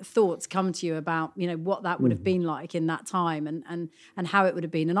thoughts come to you about what that would have been like in that time and how it would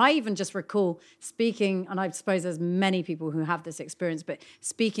have been. And I even just recall speaking, and I suppose there's many people who have this experience, but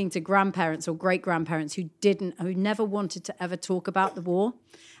speaking to grandparents or great grandparents who never wanted to ever talk about the war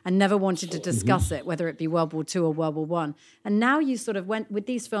and never wanted to discuss it, whether it be World War II or World War I. And now you sort of went with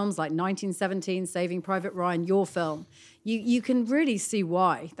these films like 1917, Saving Private Ryan, your film, you can really see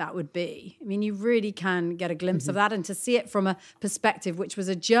why that would be. I mean, you really can get a glimpse of that, and to see it from a perspective, which was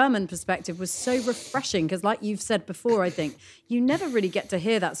a German perspective, was so refreshing, because like you've said before, I think, you never really get to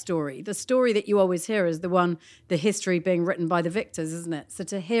hear that story. The story that you always hear is the history being written by the victors, isn't it? So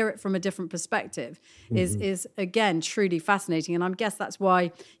to hear it from a different perspective is again, truly fascinating. And I guess that's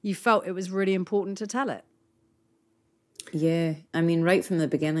why you felt it was really important to tell it. Yeah, I mean, right from the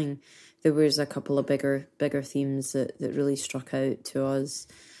beginning, there was a couple of bigger themes that really struck out to us.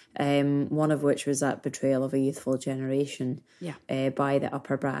 One of which was that betrayal of a youthful generation by the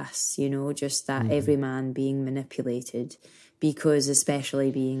upper brass, just that every man being manipulated, because especially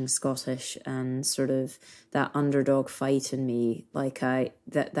being Scottish and sort of that underdog fight in me,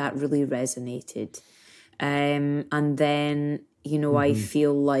 that really resonated. And then, I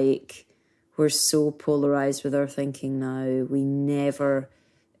feel like we're so polarised with our thinking now. We never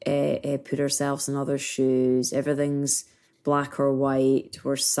put ourselves in others' shoes. Everything's black or white.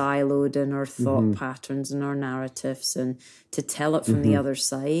 We're siloed in our thought patterns and our narratives, and to tell it from the other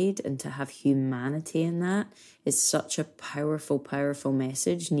side and to have humanity in that is such a powerful, powerful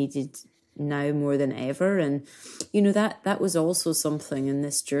message, needed now more than ever. And that was also something in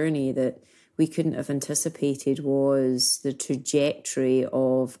this journey that we couldn't have anticipated, was the trajectory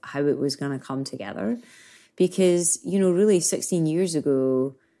of how it was going to come together. Because, really 16 years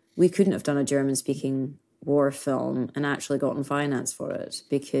ago, we couldn't have done a German-speaking war film and actually gotten finance for it,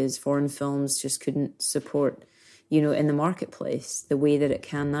 because foreign films just couldn't support, in the marketplace the way that it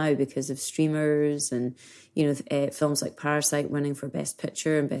can now, because of streamers and, films like Parasite winning for Best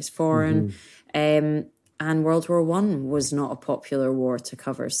Picture and Best Foreign. And World War I was not a popular war to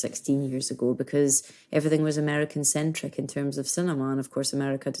cover 16 years ago, because everything was American-centric in terms of cinema. And, of course,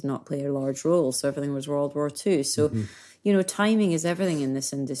 America did not play a large role, so everything was World War II. So, timing is everything in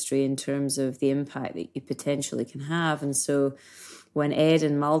this industry in terms of the impact that you potentially can have. And so when Ed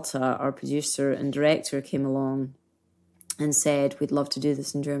in Malta, our producer and director, came along and said, we'd love to do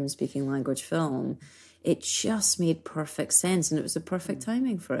this in German-speaking language film, it just made perfect sense. And it was the perfect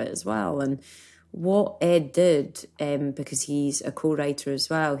timing for it as well. And what Ed did, because he's a co-writer as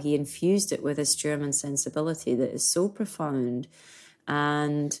well, he infused it with this German sensibility that is so profound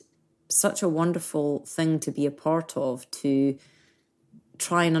and such a wonderful thing to be a part of, to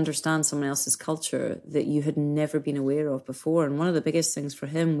try and understand someone else's culture that you had never been aware of before. And one of the biggest things for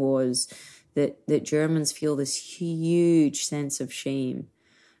him was that Germans feel this huge sense of shame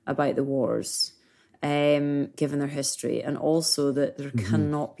about the wars, given their history, and also that there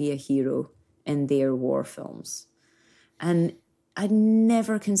cannot be a hero in their war films. And I'd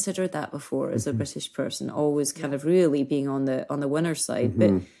never considered that before as a British person, always kind of really being on the winner's side.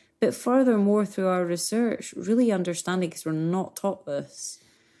 But furthermore, through our research, really understanding, because we're not taught this,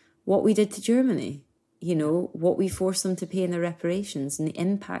 what we did to Germany, what we forced them to pay in the reparations and the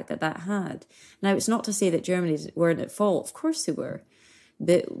impact that had. Now, it's not to say that Germany weren't at fault. Of course they were.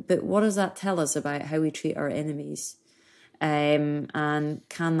 But what does that tell us about how we treat our enemies? And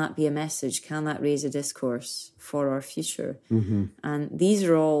can that be a message? Can that raise a discourse for our future? And these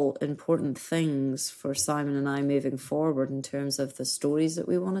are all important things for Simon and I moving forward in terms of the stories that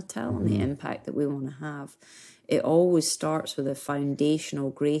we want to tell and the impact that we want to have. It always starts with a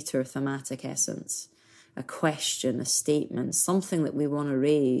foundational, greater thematic essence. a question, a statement, something that we want to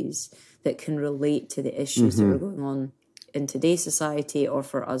raise that can relate to the issues that are going on in today's society, or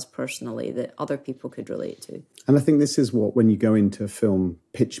for us personally, that other people could relate to. And I think this is what, when you go into film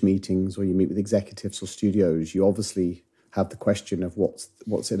pitch meetings or you meet with executives or studios, you obviously have the question of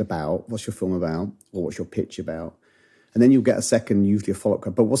what's it about, what's your film about, or what's your pitch about? And then you'll get a second, usually a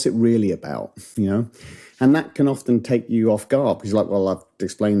follow-up, but what's it really about, you know? And that can often take you off guard because you're like, well, I've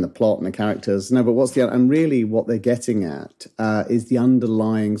explained the plot and the characters. No, but and really what they're getting at is the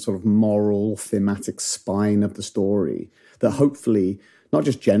underlying sort of moral, thematic spine of the story that hopefully not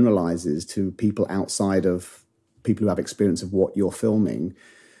just generalizes to people outside of people who have experience of what you're filming,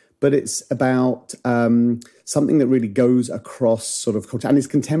 but it's about something that really goes across sort of culture and is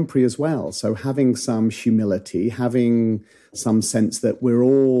contemporary as well. So having some humility, having some sense that we're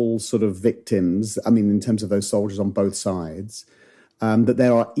all sort of victims, I mean, in terms of those soldiers on both sides, that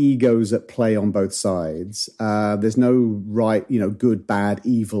there are egos at play on both sides. There's no right, good, bad,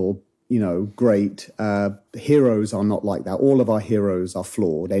 evil, great. Heroes are not like that. All of our heroes are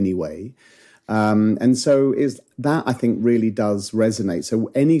flawed anyway. And so that I think really does resonate.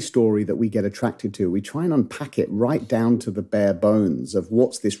 So any story that we get attracted to, we try and unpack it right down to the bare bones of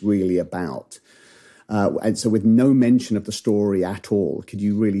what's this really about. And so with no mention of the story at all, could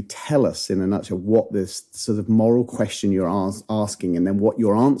you really tell us in a nutshell what this sort of moral question you're asking and then what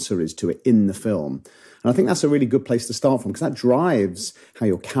your answer is to it in the film? And I think that's a really good place to start from because that drives how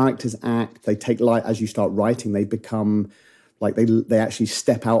your characters act. They take light as you start writing, they become... like they actually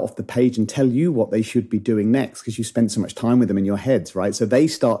step out off the page and tell you what they should be doing next because you spent so much time with them in your heads, right? So they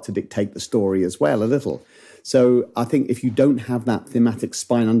start to dictate the story as well a little. So I think if you don't have that thematic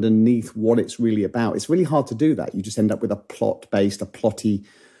spine underneath what it's really about, it's really hard to do that. You just end up with a plotty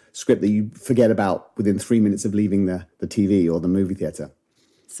script that you forget about within 3 minutes of leaving the TV or the movie theatre.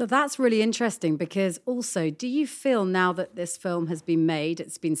 So that's really interesting because also, do you feel now that this film has been made,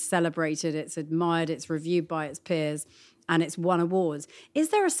 it's been celebrated, it's admired, it's reviewed by its peers, and it's won awards, is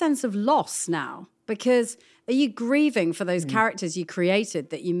there a sense of loss now? Because are you grieving for those characters you created,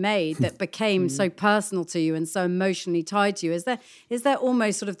 that you made, that became so personal to you and so emotionally tied to you? Is there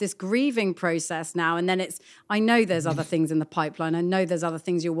almost sort of this grieving process now? And then I know there's other things in the pipeline. I know there's other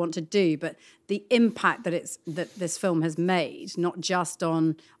things you'll want to do, but the impact that this film has made, not just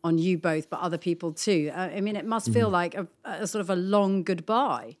on you both, but other people too. I mean, it must feel like a sort of a long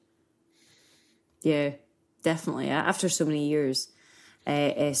goodbye. Yeah, definitely. After so many years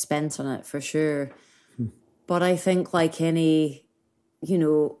spent on it, for sure. But I think like any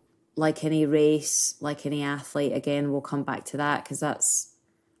race, like any athlete, again, we'll come back to that because that's,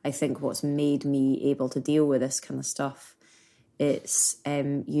 I think, what's made me able to deal with this kind of stuff. It's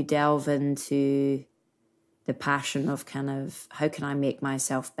you delve into the passion of kind of how can I make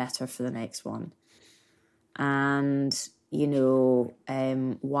myself better for the next one? And,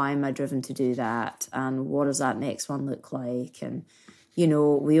 why am I driven to do that? And what does that next one look like? And,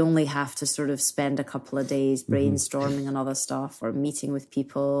 we only have to sort of spend a couple of days brainstorming on other stuff or meeting with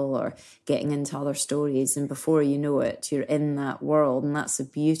people or getting into other stories. And before you know it, you're in that world. And that's the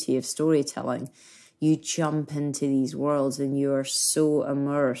beauty of storytelling. You jump into these worlds and you are so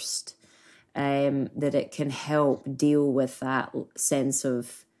immersed that it can help deal with that sense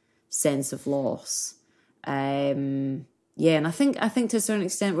of loss. And I think to a certain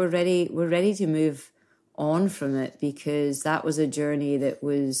extent we're ready to move on from it because that was a journey that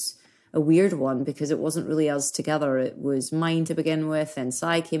was a weird one because it wasn't really us together. It was mine to begin with, and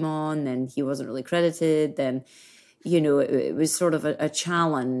Sai came on, and he wasn't really credited. Then, it was sort of a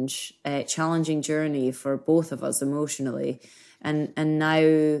challenging journey for both of us emotionally, and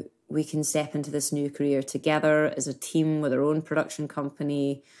now we can step into this new career together as a team with our own production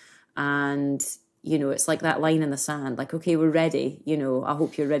company, and it's like that line in the sand, like, okay, we're ready. I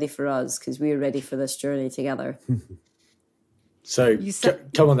hope you're ready for us because we're ready for this journey together. So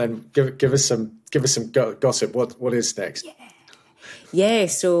come on then, give us some gossip. What is next? Yeah.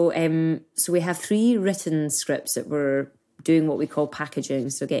 So we have 3 written scripts that we're doing what we call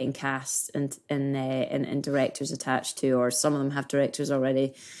packaging. So getting cast and directors attached to, or some of them have directors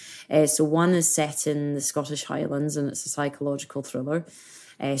already. So one is set in the Scottish Highlands, and it's a psychological thriller.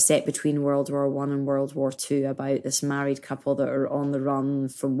 Set between World War I and World War II, about this married couple that are on the run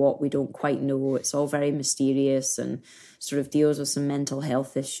from what we don't quite know. It's all very mysterious and sort of deals with some mental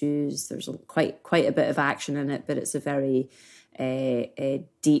health issues. There's quite a bit of action in it, but it's a very a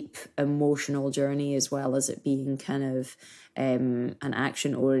deep emotional journey as well as it being kind of an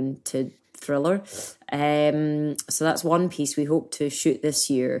action-oriented thriller. So that's one piece we hope to shoot this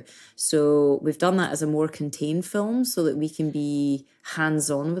year. So we've done that as a more contained film so that we can be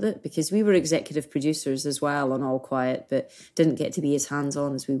hands-on with it, because we were executive producers as well on All Quiet, but didn't get to be as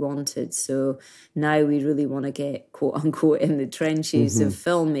hands-on as we wanted. So now we really want to get, quote unquote, in the trenches of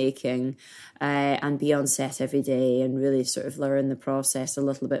filmmaking and be on set every day and really sort of learn the process a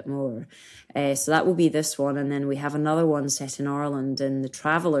little bit more. So that will be this one. And then we have another one set in Ireland in the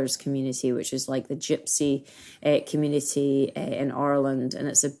Travellers community, which is like the gypsy community in Ireland. And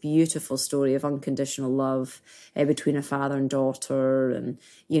it's a beautiful story of unconditional love between a father and daughter. And,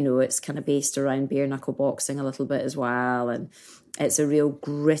 you know, it's kind of based around bare knuckle boxing a little bit as well. And it's a real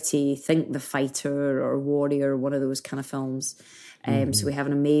gritty, think The Fighter or Warrior, one of those kind of films. So we have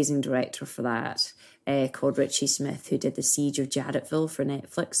an amazing director for that called Richie Smith, who did The Siege of Jadotville for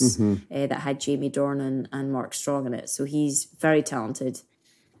Netflix, that had Jamie Dornan and Mark Strong in it. So he's very talented.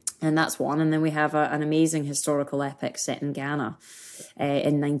 And that's one. And then we have an amazing historical epic set in Ghana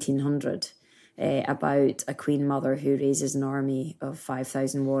in 1900 about a queen mother who raises an army of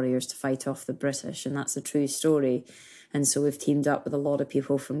 5,000 warriors to fight off the British. And that's a true story. And so we've teamed up with a lot of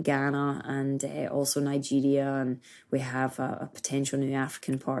people from Ghana and also Nigeria, and we have a potential new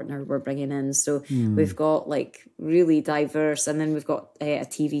African partner we're bringing in. So we've got like really diverse, and then we've got a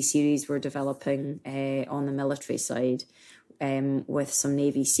TV series we're developing on the military side with some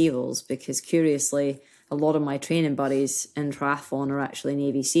Navy SEALs, because curiously, a lot of my training buddies in triathlon are actually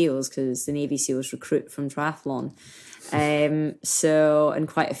Navy SEALs, because the Navy SEALs recruit from triathlon. And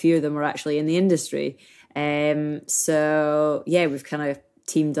quite a few of them are actually in the industry. So yeah, we've kind of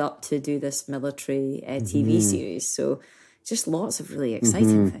teamed up to do this military TV series. So just lots of really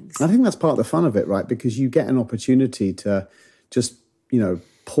exciting things. I think that's part of the fun of it, right? Because you get an opportunity to just, you know,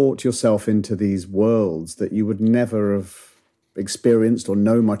 port yourself into these worlds that you would never have experienced or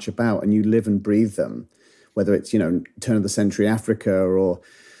know much about, and you live and breathe them, whether it's, you know, turn of the century Africa or,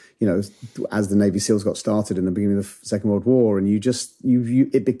 you know, as the Navy SEALs got started in the beginning of the Second World War, and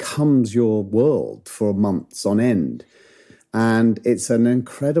it becomes your world for months on end. And it's an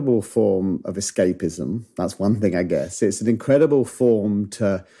incredible form of escapism. That's one thing, I guess. It's an incredible form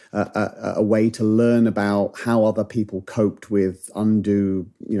to a way to learn about how other people coped with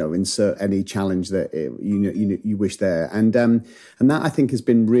insert any challenge that you wish there. And that I think has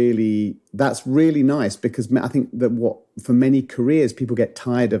been that's really nice, because I think that for many careers, people get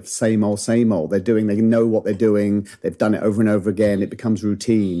tired of same old. They know what they're doing. They've done it over and over again. It becomes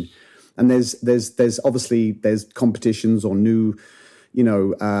routine. And there's obviously competitions or new,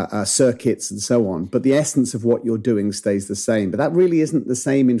 circuits and so on. But the essence of what you're doing stays the same. But that really isn't the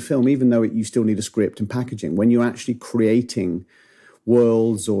same in film, even though you still need a script and packaging. When you're actually creating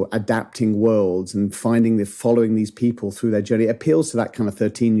worlds or adapting worlds and following these people through their journey, it appeals to that kind of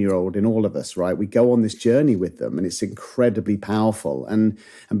 13-year-old in all of us, right? We go on this journey with them, and it's incredibly powerful. And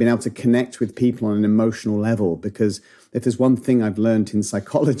being able to connect with people on an emotional level, because if there's one thing I've learned in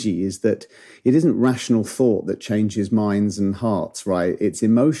psychology, is that it isn't rational thought that changes minds and hearts, right? It's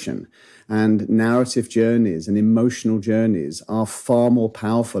emotion. And narrative journeys and emotional journeys are far more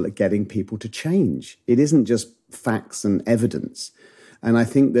powerful at getting people to change. It isn't just facts and evidence. And I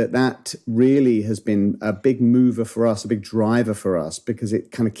think that really has been a big mover for us, a big driver for us, because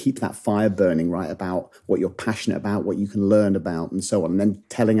it kind of keeps that fire burning, right, about what you're passionate about, what you can learn about, and so on, and then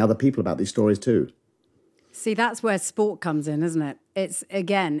telling other people about these stories too. See, that's where sport comes in, isn't it?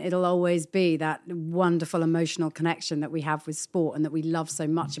 It'll always be that wonderful emotional connection that we have with sport, and that we love so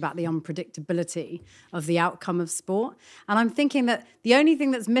much about the unpredictability of the outcome of sport. And I'm thinking that the only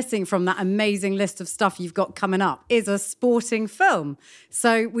thing that's missing from that amazing list of stuff you've got coming up is a sporting film.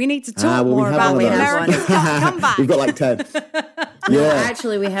 So we need to talk more about the America's Got Comeback. We've got like 10. No,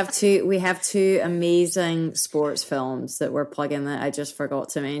 actually, we have two amazing sports films that we're plugging that I just forgot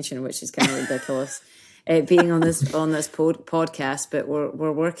to mention, which is kind of ridiculous. Being on this podcast, but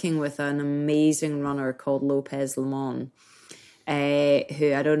we're working with an amazing runner called Lopez Lemon,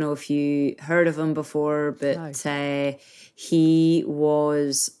 who I don't know if you heard of him before, but no. He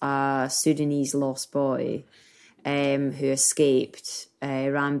was a Sudanese lost boy who escaped,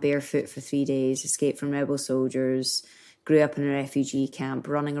 ran barefoot for 3 days, escaped from rebel soldiers, grew up in a refugee camp,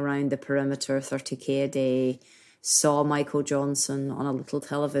 running around the perimeter 30k a day. Saw Michael Johnson on a little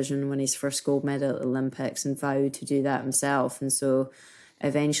television when his first gold medal at the Olympics and vowed to do that himself. And so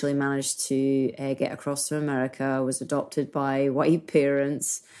eventually managed to get across to America, was adopted by white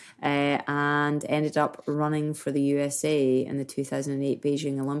parents, and ended up running for the USA in the 2008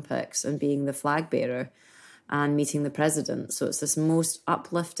 Beijing Olympics and being the flag bearer and meeting the president. So it's this most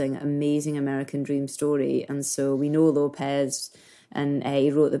uplifting, amazing American dream story. And so we know Lopez... And he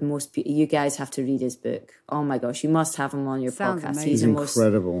wrote the most... You guys have to read his book. Oh, my gosh. You must have him on your podcast. Amazing. He's the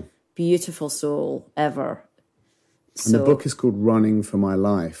incredible. Most beautiful soul ever. And the book is called Running for My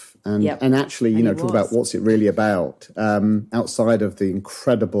Life. And actually, talk about what's it really about. Outside of the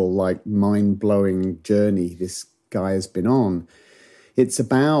incredible, like, mind-blowing journey this guy has been on, it's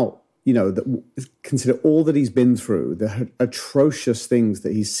about, consider all that he's been through, the atrocious things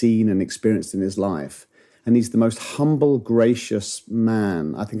that he's seen and experienced in his life. And he's the most humble, gracious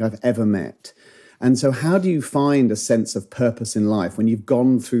man I think I've ever met. And so how do you find a sense of purpose in life when you've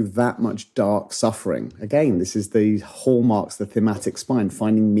gone through that much dark suffering? Again, this is the hallmarks, the thematic spine,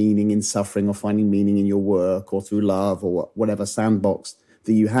 finding meaning in suffering or finding meaning in your work or through love or whatever sandbox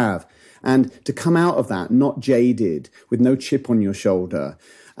that you have. And to come out of that, not jaded, with no chip on your shoulder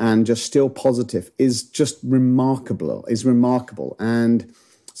and just still positive is just remarkable,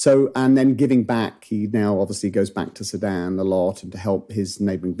 And then giving back, he now obviously goes back to Sudan a lot and to help his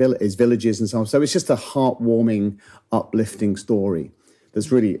neighbouring his villages and so on. So it's just a heartwarming, uplifting story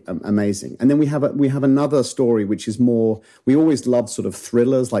that's really amazing. And then we have another story which is more, we always love sort of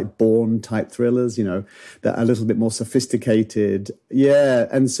thrillers, like Bourne type thrillers, that are a little bit more sophisticated. Yeah,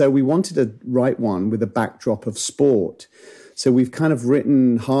 and so we wanted to write one with a backdrop of sport. So we've kind of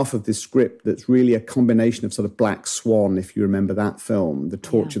written half of this script that's really a combination of sort of Black Swan, if you remember that film, the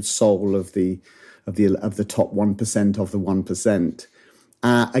tortured soul of the top 1% of the 1%,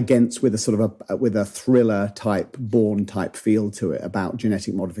 against with a sort of with a thriller type, Bourne type feel to it about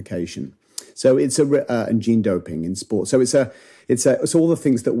genetic modification. So it's and gene doping in sport. So it's all the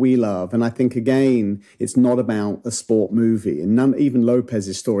things that we love. And I think, again, it's not about a sport movie. And even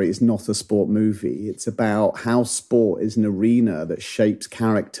Lopez's story is not a sport movie. It's about how sport is an arena that shapes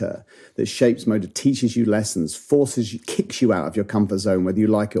character, that shapes motive, teaches you lessons, forces you, kicks you out of your comfort zone, whether you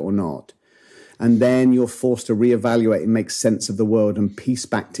like it or not. And then you're forced to reevaluate and make sense of the world and piece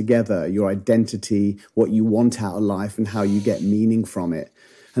back together your identity, what you want out of life, and how you get meaning from it.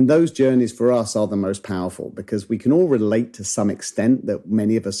 And those journeys for us are the most powerful because we can all relate to some extent that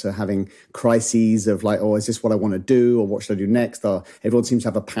many of us are having crises of like, oh, is this what I want to do? Or what should I do next? Or everyone seems to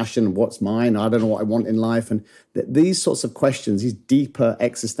have a passion. What's mine? I don't know what I want in life. And these sorts of questions, these deeper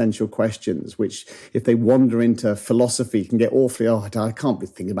existential questions, which if they wander into philosophy can get awfully, I can't be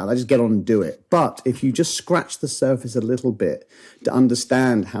thinking about that. I just get on and do it. But if you just scratch the surface a little bit to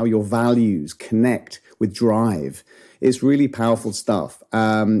understand how your values connect with drive, it's really powerful stuff.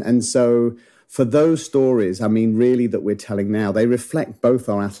 And so for those stories, I mean, really that we're telling now, they reflect both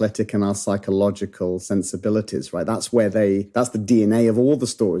our athletic and our psychological sensibilities, right? That's the DNA of all the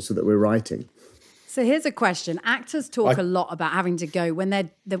stories that we're writing. So here's a question. Actors talk a lot about having to go when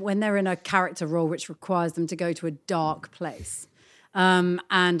they're in a character role which requires them to go to a dark place.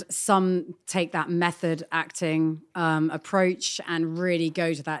 And some take that method acting approach and really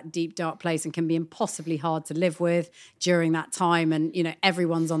go to that deep, dark place and can be impossibly hard to live with during that time. And,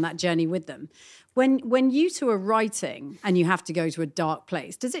 everyone's on that journey with them. When you two are writing and you have to go to a dark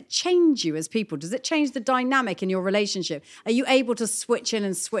place, does it change you as people? Does it change the dynamic in your relationship? Are you able to switch in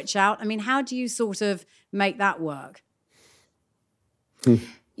and switch out? I mean, how do you sort of make that work?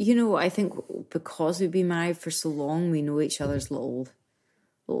 I think because we've been married for so long, we know each other's little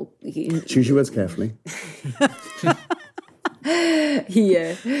choose your words carefully.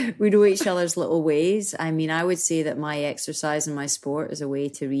 Yeah, we know each other's little ways. I mean, I would say that my exercise and my sport is a way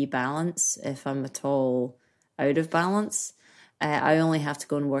to rebalance if I'm at all out of balance. I only have to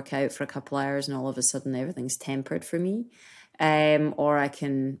go and work out for a couple hours and all of a sudden everything's tempered for me. Or I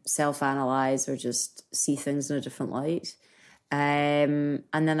can self-analyze or just see things in a different light. And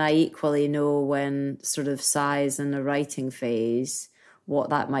then I equally know when sort of size in the writing phase, what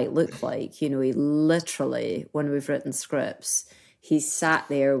that might look like. He literally, when we've written scripts, he's sat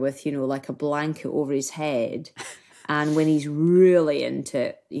there with, like a blanket over his head. And when he's really into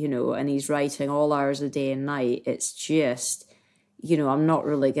it, and he's writing all hours of the day and night, it's just, I'm not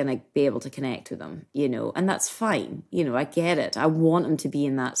really going to be able to connect with him, and that's fine. I get it. I want him to be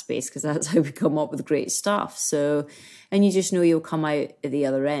in that space because that's how we come up with great stuff. So, and you just know you'll come out at the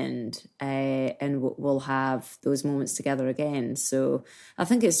other end and we'll have those moments together again. So I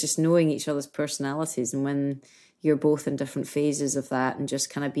think it's just knowing each other's personalities and when you're both in different phases of that and just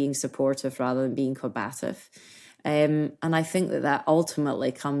kind of being supportive rather than being combative. And I think that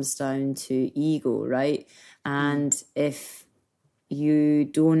ultimately comes down to ego, right? And if you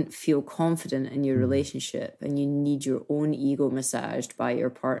don't feel confident in your relationship and you need your own ego massaged by your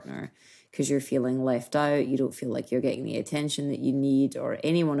partner because you're feeling left out, you don't feel like you're getting the attention that you need or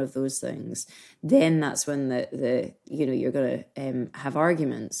any one of those things, then that's when you're going to have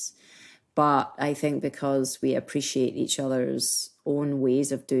arguments. But I think because we appreciate each other's own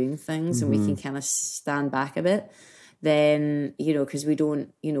ways of doing things and we can kind of stand back a bit, then, because we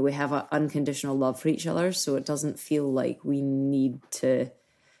don't, we have an unconditional love for each other. So it doesn't feel like we need to,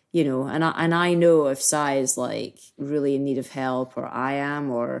 and I know if Sai is like really in need of help, or I am,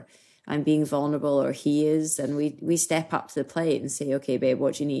 or I'm being vulnerable, or he is, and we step up to the plate and say, okay, babe,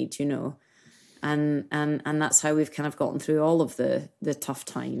 what do you need? And that's how we've kind of gotten through all of the tough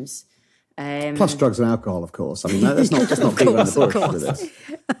times. Plus drugs and alcohol, of course. I mean, let's not beat around the bush with this.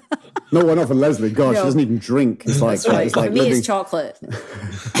 Not for Lesley. Gosh, she doesn't even drink. It's like, right. It's like for me, living... it's chocolate.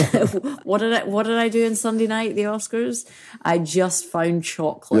 What did I do on Sunday night at the Oscars? I just found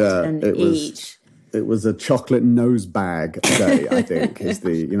chocolate and ate. It was a chocolate nose bag day, I think, is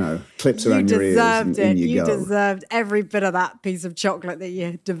the, clips around your ears and in you go. You deserved every bit of that piece of chocolate that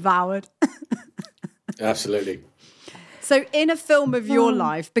you devoured. Absolutely. So in a film of your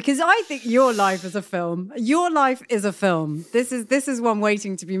life, because I think your life is a film. This is one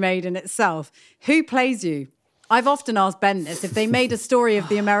waiting to be made in itself. Who plays you? I've often asked Ben this. If they made a story of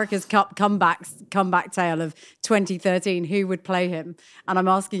the America's Cup comeback tale of 2013, who would play him? And I'm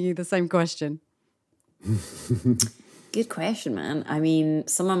asking you the same question. Good question, man. I mean,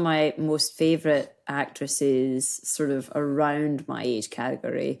 some of my most favourite actresses sort of around my age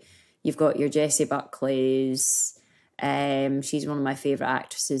category. You've got your Jessie Buckley's. She's one of my favourite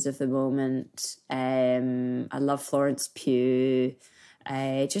actresses of the moment. I love Florence Pugh.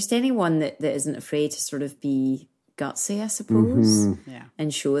 Just anyone that isn't afraid to sort of be gutsy, I suppose,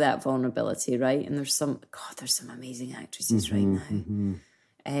 and show that vulnerability, right? And there's some amazing actresses right now.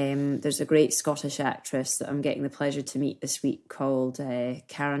 There's a great Scottish actress that I'm getting the pleasure to meet this week called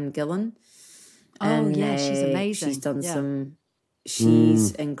Karen Gillan. She's amazing. She's done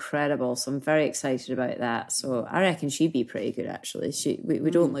She's incredible, so I'm very excited about that. So I reckon she'd be pretty good, actually. We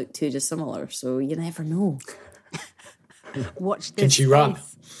don't look too dissimilar, so you never know. Watch this. Can she run?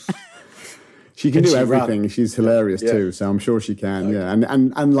 She can do everything. She's hilarious too, so I'm sure she can. Yeah,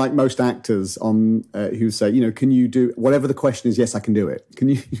 and like most actors who say, can you do whatever the question is? Yes, I can do it. Can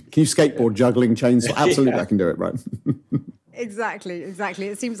you skateboard, juggling, chainsaw? Absolutely, I can do it. Right. Exactly.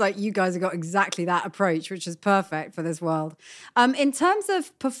 It seems like you guys have got exactly that approach, which is perfect for this world. In terms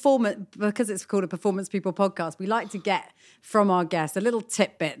of performance, because it's called a Performance People podcast, we like to get from our guests a little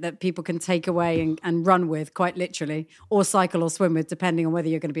tidbit that people can take away and run with, quite literally, or cycle or swim with, depending on whether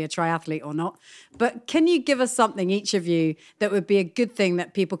you're going to be a triathlete or not. But can you give us something, each of you, that would be a good thing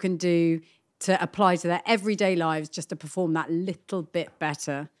that people can do to apply to their everyday lives just to perform that little bit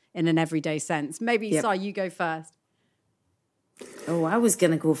better in an everyday sense? Maybe, Sai, you go first. Oh, I was going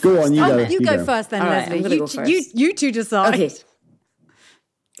to go first. Go on, you go first then, right, Lesley. I'm gonna go first. You two decide.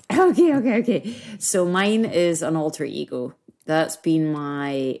 Okay. So mine is an alter ego. That's been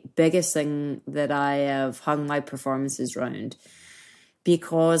my biggest thing that I have hung my performances around.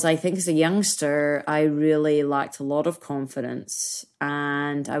 Because I think as a youngster, I really lacked a lot of confidence.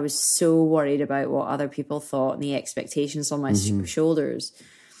 And I was so worried about what other people thought and the expectations on my shoulders.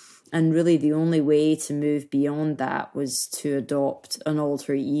 And really the only way to move beyond that was to adopt an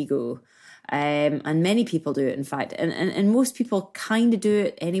alter ego. And many people do it, in fact. And most people kind of do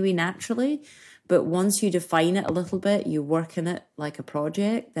it anyway naturally. But once you define it a little bit, you work in it like a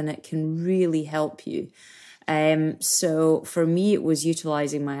project, then it can really help you. So for me, it was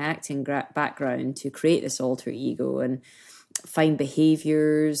utilising my acting background to create this alter ego and find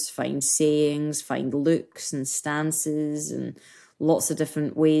behaviours, find sayings, find looks and stances and lots of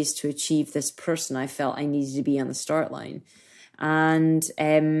different ways to achieve this person I felt I needed to be on the start line. And,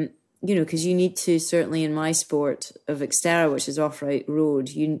 because you need to, certainly in my sport of Xterra, which is off-road road,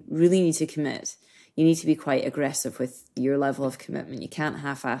 you really need to commit. You need to be quite aggressive with your level of commitment. You can't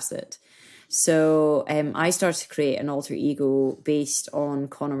half-ass it. So I started to create an alter ego based on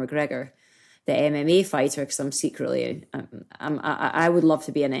Conor McGregor, the MMA fighter, because I'm secretly, I would love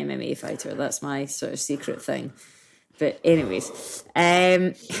to be an MMA fighter. That's my sort of secret thing. But anyways,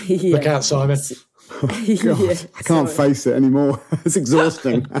 look out, Simon. God, I can't face it anymore. It's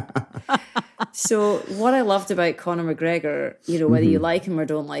exhausting. So what I loved about Conor McGregor, whether you like him or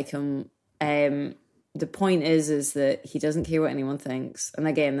don't like him, the point is that he doesn't care what anyone thinks. And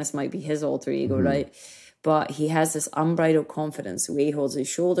again, this might be his alter ego, right? But he has this unbridled confidence, the way he holds his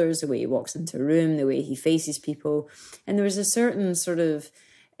shoulders, the way he walks into a room, the way he faces people. And there was a certain sort of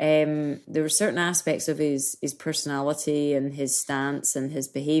there were certain aspects of his personality and his stance and his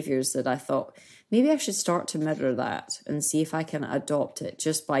behaviours that I thought, maybe I should start to mirror that and see if I can adopt it.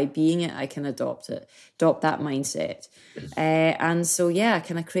 Just by being it, I can adopt that mindset. And so, I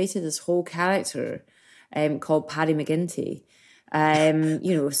kind of created this whole character called Paddy McGinty.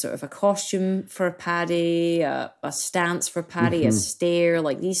 Sort of a costume for Paddy, a stance for Paddy, a stare,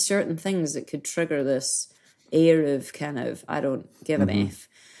 like these certain things that could trigger this air of kind of, I don't give an F.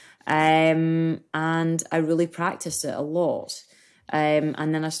 And I really practiced it a lot.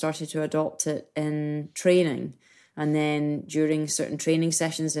 And then I started to adopt it in training. And then during certain training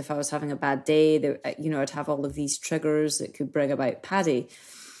sessions, if I was having a bad day, I'd have all of these triggers that could bring about paddy.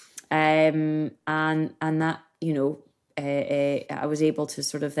 And that, I was able to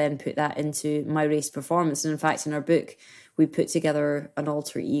sort of then put that into my race performance. And in fact, in our book, we put together an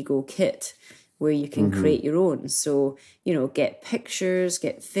alter ego kit where you can create your own. So, get pictures,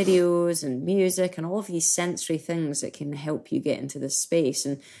 get videos and music and all of these sensory things that can help you get into this space.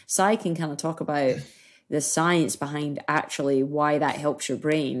 And Sai can kind of talk about the science behind actually why that helps your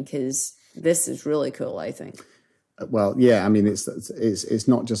brain, because this is really cool, I think. Well, yeah, I mean, it's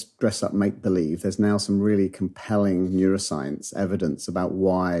not just dress up, make believe. There's now some really compelling neuroscience evidence about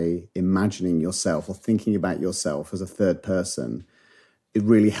why imagining yourself or thinking about yourself as a third person, it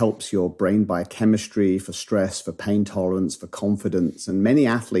really helps your brain biochemistry for stress, for pain tolerance, for confidence. And many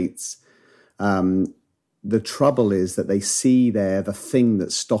athletes, the trouble is that they see the thing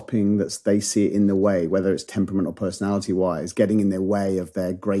that's stopping, they see it in the way, whether it's temperament or personality wise, getting in their way of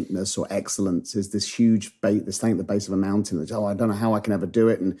their greatness or excellence is this huge this thing at the base of a mountain that's, I don't know how I can ever do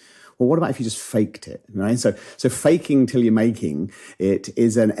it. And well, what about if you just faked it, right? So faking till you're making it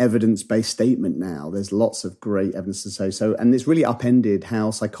is an evidence-based statement now. There's lots of great evidence to say so. And it's really upended how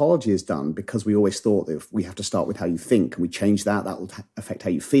psychology is done, because we always thought that if we have to start with how you think and we change that will affect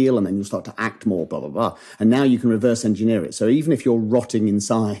how you feel, and then you'll start to act more, blah, blah, blah. And now you can reverse engineer it. So even if you're rotting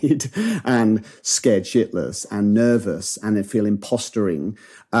inside and scared shitless and nervous and feel impostering,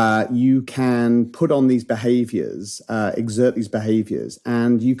 you can put on these behaviors, exert these behaviors,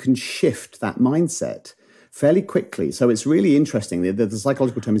 and you can shift that mindset fairly quickly. So it's really interesting. The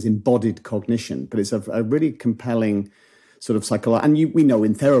psychological term is embodied cognition, but it's a really compelling sort of psychology. And we know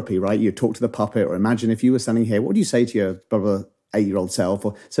in therapy, right? You talk to the puppet, or imagine if you were standing here, what would you say to your brother 8-year-old self?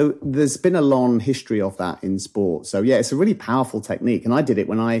 So there's been a long history of that in sport. So yeah, it's a really powerful technique. And I did it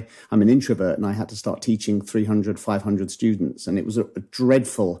when I'm an introvert and I had to start teaching 300, 500 students. And it was a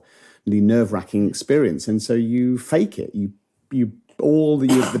dreadfully nerve-wracking experience. And so you fake it. You all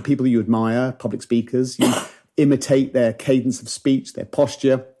the people you admire, public speakers, you imitate their cadence of speech, their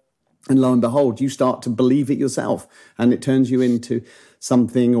posture. And lo and behold, you start to believe it yourself, and it turns you into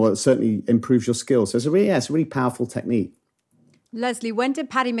something, or it certainly improves your skills. So it's a really powerful technique. Lesley, when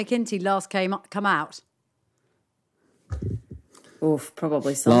did Paddy McGinty last come out? Oh,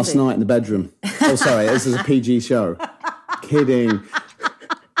 probably Sunday. Last night in the bedroom. Oh, sorry, this is a PG show. Kidding.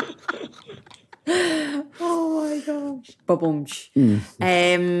 Oh my gosh. Ba-boom-ch.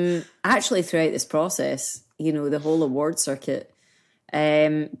 Actually, throughout this process, the whole award circuit,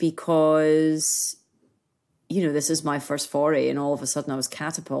 because, this is my first foray, and all of a sudden I was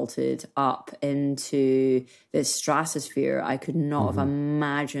catapulted up into this stratosphere I could not have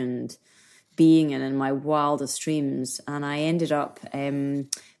imagined being in my wildest dreams. And I ended up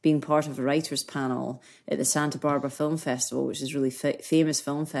being part of a writers' panel at the Santa Barbara Film Festival, which is a really famous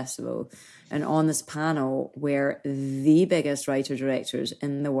film festival. And on this panel were the biggest writer-directors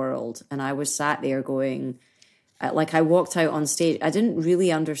in the world. And I was sat there going, I walked out on stage. I didn't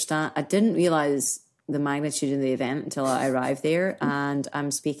really understand. I didn't realize the magnitude of the event until I arrived there. And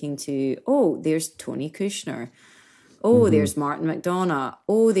I'm speaking to, there's Tony Kushner. There's Martin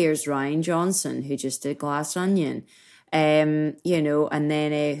McDonagh. There's Ryan Johnson, who just did Glass Onion. And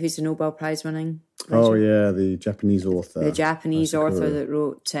then who's the Nobel Prize winning? Oh, yeah, the Japanese author. The Japanese author that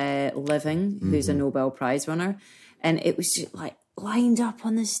wrote Living, who's a Nobel Prize winner. And it was just lined up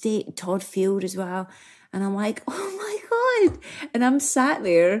on the stage. Todd Field as well. And I'm like, oh my God. And I'm sat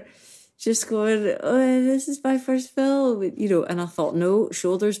there just going, this is my first film. And I thought, no,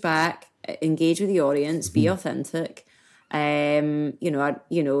 shoulders back, engage with the audience, be authentic. Doesn't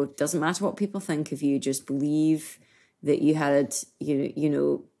matter what people think of you, just believe that you had,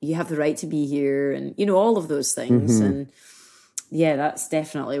 you have the right to be here, and, all of those things. And yeah, that's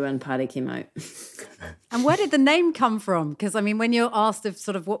definitely when Paddy came out. And where did the name come from? Because, I mean, when you're asked if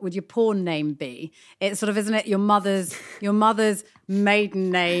sort of what would your porn name be, it's sort of, isn't it your mother's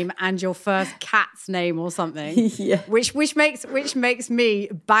maiden name and your first cat's name or something? Yeah. Which makes me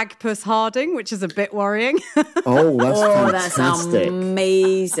Bagpuss Harding, which is a bit worrying. Oh, that's fantastic. That's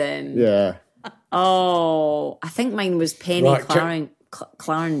amazing. Yeah. Oh, I think mine was Penny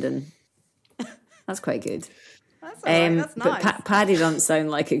Clarendon. That's quite good. That's all right, that's nice. But Paddy doesn't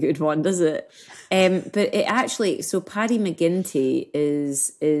sound like a good one, does it? But it actually, so Paddy McGinty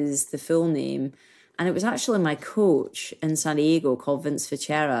is the full name, and it was actually my coach in San Diego called Vince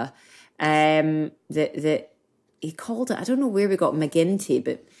Fichera that he called it. I don't know where we got McGinty,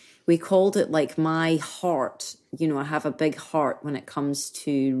 but we called it like my heart. You know, I have a big heart when it comes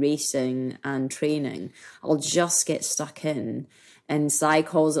to racing and training. I'll just get stuck in. And Si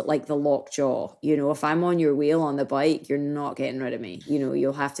calls it like the lockjaw. You know, if I'm on your wheel on the bike, you're not getting rid of me. You know,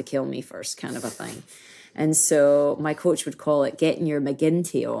 you'll have to kill me first, kind of a thing. And so my coach would call it getting your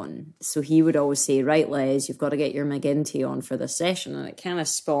McGinty on. So he would always say, right, Les, you've got to get your McGinty on for this session. And it kind of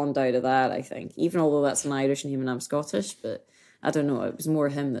spawned out of that, I think. Even although that's an Irish name and I'm Scottish, but I don't know. It was more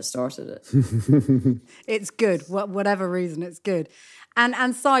him that started it. It's good. Whatever reason, it's good.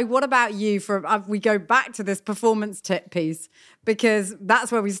 And Si, what about you? We go back to this performance tip piece because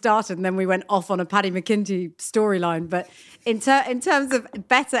that's where we started, and then we went off on a Paddy McKinty storyline. But in terms of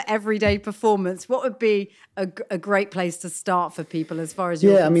better everyday performance, what would be a great place to start for people as far as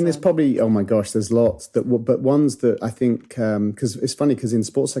you're concerned? I mean, there's probably, oh my gosh, there's lots but ones that I think, because it's funny, because in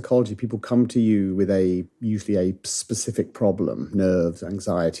sports psychology, people come to you with usually a specific problem, nerves,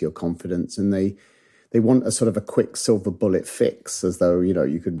 anxiety, or confidence, and they want a sort of a quick silver bullet fix, as though, you know,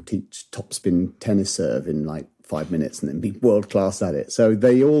 you could teach topspin tennis serve in like 5 minutes and then be world class at it. So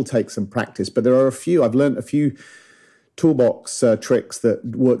they all take some practice, but there are I've learned a few toolbox tricks that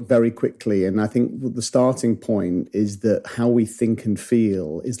work very quickly. And I think the starting point is that how we think and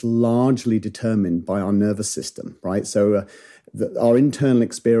feel is largely determined by our nervous system, right? So our internal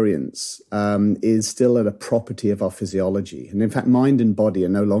experience is still a property of our physiology. And in fact, mind and body are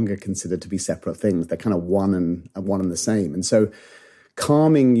no longer considered to be separate things. They're kind of one and the same. And so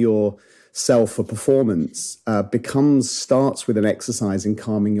calming yourself for performance starts with an exercise in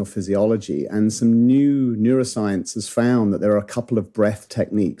calming your physiology. And some new neuroscience has found that there are a couple of breath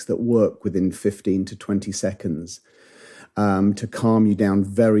techniques that work within 15 to 20 seconds to calm you down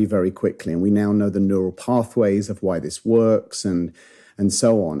very, very quickly. And we now know the neural pathways of why this works and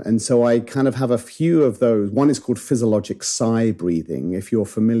so on. And so I kind of have a few of those. One is called physiologic sigh breathing. If you're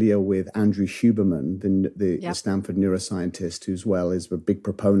familiar with Andrew Huberman, the Stanford neuroscientist, who's is a big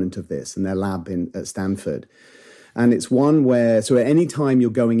proponent of this in their lab at Stanford. And it's one where, so at any time you're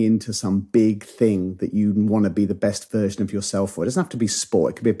going into some big thing that you want to be the best version of yourself for, it doesn't have to be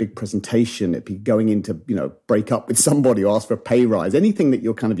sport. It could be a big presentation. It'd be going into, you know, break up with somebody or ask for a pay rise, anything that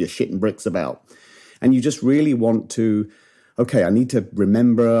you're shitting bricks about. And you just really want to, okay, I need to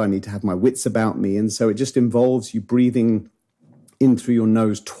remember, I need to have my wits about me. And so it just involves you breathing in through your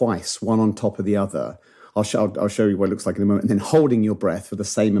nose twice, one on top of the other. I'll show you what it looks like in a moment. And then holding your breath for the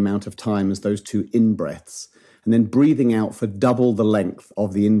same amount of time as those two in-breaths. And then breathing out for double the length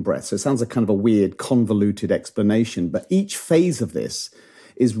of the in-breath. So it sounds like kind of a weird, convoluted explanation, but each phase of this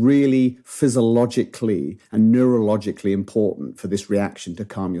is really physiologically and neurologically important for this reaction to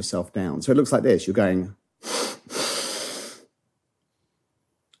calm yourself down. So it looks like this. You're going...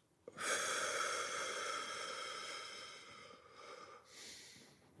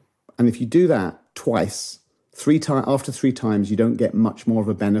 And if you do that twice, after 3 times, you don't get much more of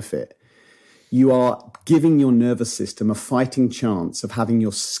a benefit. You are giving your nervous system a fighting chance of having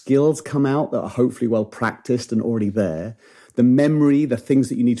your skills come out that are hopefully well practiced and already there. The memory, the things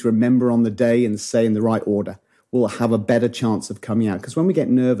that you need to remember on the day and say in the right order will have a better chance of coming out. Because when we get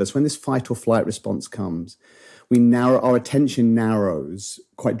nervous, when this fight or flight response comes, our attention narrows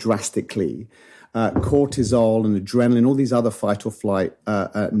quite drastically. Cortisol and adrenaline, all these other fight or flight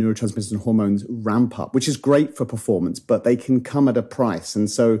neurotransmitters and hormones ramp up, which is great for performance, but they can come at a price. And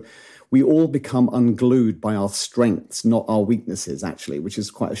so we all become unglued by our strengths, not our weaknesses, actually, which is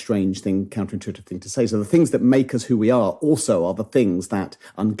quite a strange thing, counterintuitive thing to say. So the things that make us who we are also are the things that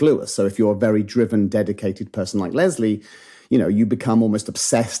unglue us. So if you're a very driven, dedicated person like Lesley, you know, you become almost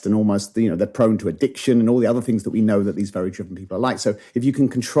obsessed and almost, you know, they're prone to addiction and all the other things that we know that these very driven people are like. So if you can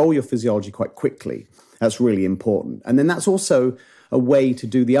control your physiology quite quickly, that's really important. And then that's also a way to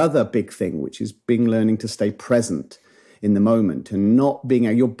do the other big thing, which is learning to stay present in the moment and not being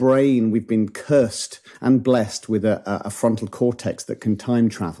your brain. We've been cursed and blessed with a frontal cortex that can time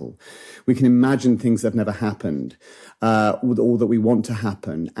travel. We can imagine things that have never happened or that we want to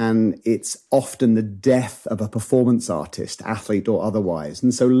happen. And it's often the death of a performance artist, athlete or otherwise.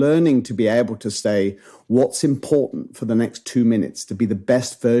 And so learning to be able to say what's important for the next 2 minutes to be the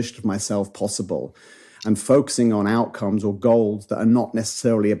best version of myself possible, and focusing on outcomes or goals that are not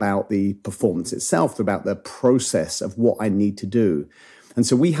necessarily about the performance itself, they're about the process of what I need to do. And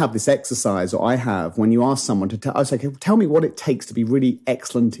so we have this exercise, or I have, when you ask someone to I say, okay, tell me what it takes to be really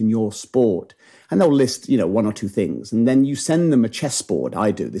excellent in your sport. And they'll list, you know, 1 or 2 things. And then you send them a chessboard.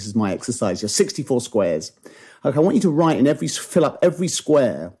 I do. This is my exercise. You have 64 squares. Okay, I want you to fill up every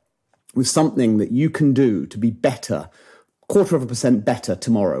square with something that you can do to be better 0.25% better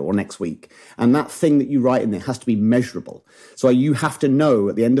tomorrow or next week. And that thing that you write in there has to be measurable. So you have to know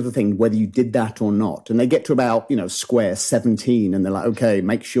at the end of the thing whether you did that or not. And they get to about, square 17 and they're like, okay,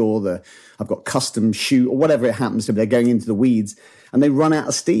 make sure that I've got custom shoe or whatever it happens to be. They're going into the weeds and they run out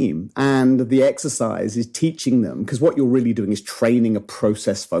of steam. And the exercise is teaching them, because what you're really doing is training a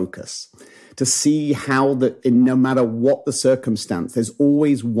process focus to see how no matter what the circumstance, there's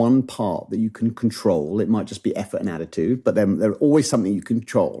always one part that you can control. It might just be effort and attitude, but then there's always something you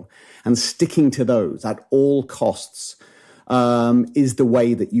control. And sticking to those at all costs is the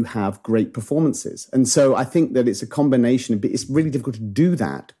way that you have great performances. And so I think that it's a combination. It's really difficult to do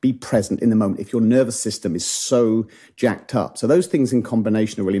that, be present in the moment, if your nervous system is so jacked up. So those things in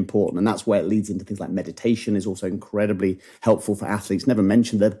combination are really important. And that's where it leads into things like meditation is also incredibly helpful for athletes. Never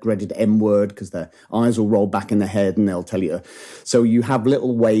mention the dreaded M word, because their eyes will roll back in their head and they'll tell you. So you have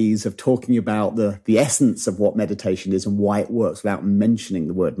little ways of talking about the essence of what meditation is and why it works without mentioning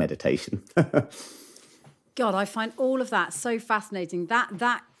the word meditation. God, I find all of that so fascinating.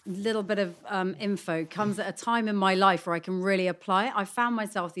 That little bit of info comes at a time in my life where I can really apply it. I found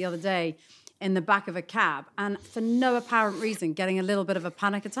myself the other day in the back of a cab and for no apparent reason getting a little bit of a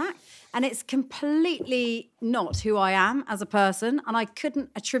panic attack. And it's completely not who I am as a person, and I couldn't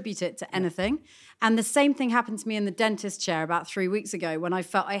attribute it to anything. And the same thing happened to me in the dentist chair about 3 weeks ago when I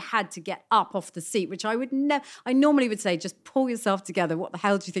felt I had to get up off the seat, which I would never. I normally would say, just pull yourself together. What the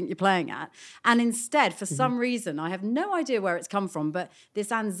hell do you think you're playing at? And instead, for some reason, I have no idea where it's come from, but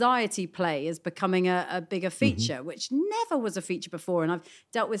this anxiety play is becoming a bigger feature, which never was a feature before. And I've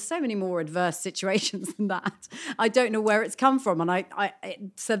dealt with so many more adverse situations than that. I don't know where it's come from. And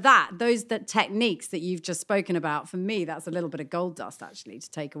those techniques that you've just spoken about, for me, that's a little bit of gold dust actually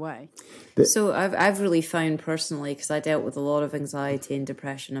to take away. So I've really found personally, because I dealt with a lot of anxiety and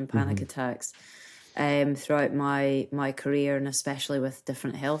depression and panic attacks throughout my career, and especially with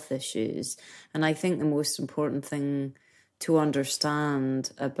different health issues. And I think the most important thing to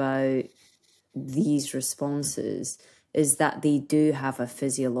understand about these responses is that they do have a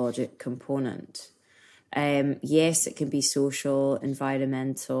physiologic component. Yes, it can be social,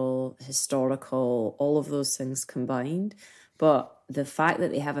 environmental, historical, all of those things combined. But the fact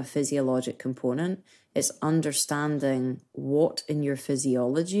that they have a physiologic component is understanding what in your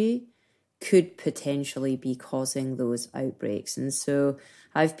physiology could potentially be causing those outbreaks. And so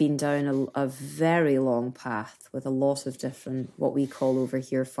I've been down a very long path with a lot of different, what we call over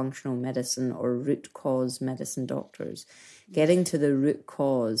here, functional medicine or root cause medicine doctors, getting to the root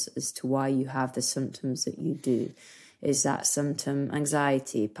cause as to why you have the symptoms that you do. Is that symptom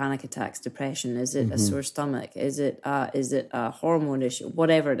anxiety, panic attacks, depression? Is it a sore stomach? Is it a hormone issue?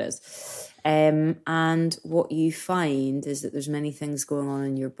 Whatever it is. And what you find is that there's many things going on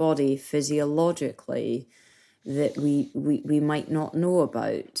in your body physiologically that we might not know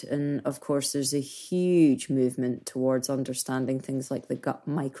about. And of course, there's a huge movement towards understanding things like the gut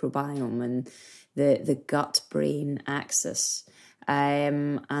microbiome and the gut-brain axis.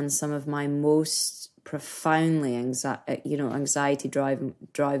 And some of my most profoundly anxiety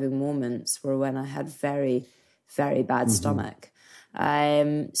driving moments were when I had very, very bad stomach.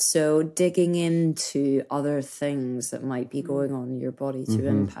 So digging into other things that might be going on in your body to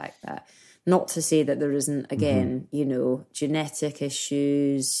impact that. Not to say that there isn't, again, genetic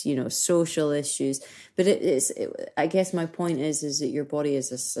issues, social issues, but I guess my point is that your body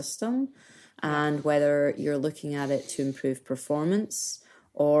is a system, and whether you're looking at it to improve performance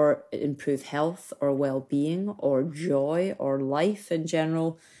or improve health or well-being or joy or life in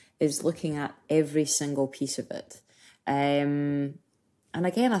general, is looking at every single piece of it. And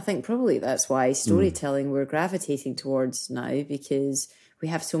again, I think probably that's why storytelling we're gravitating towards now, because we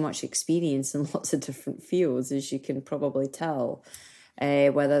have so much experience in lots of different fields, as you can probably tell,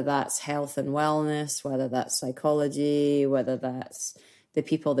 whether that's health and wellness, whether that's psychology, whether that's the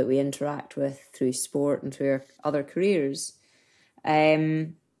people that we interact with through sport and through our other careers.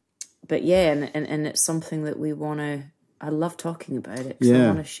 But yeah, and it's something that we want to, I love talking about it because I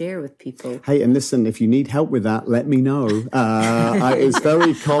want to share with people. Hey, and listen, if you need help with that, let me know. It's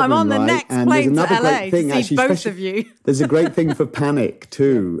very common, I'm on the next and plane there's to another LA great thing, to see actually, both of you. There's a great thing for panic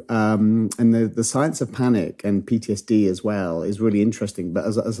too. And the science of panic and PTSD as well is really interesting. But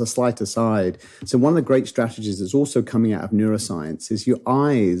as a slight aside, so one of the great strategies that's also coming out of neuroscience is your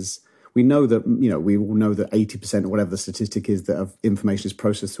eyes. We know that, we all know that 80% or whatever the statistic is that of information is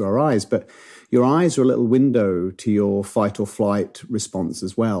processed through our eyes, but your eyes are a little window to your fight or flight response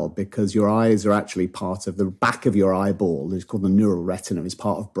as well, because your eyes are actually part of the back of your eyeball. It's called the neural retina. It's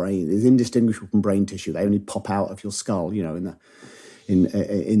part of brain. It's indistinguishable from brain tissue. They only pop out of your skull, in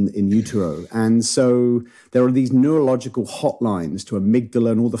in utero. And so there are these neurological hotlines to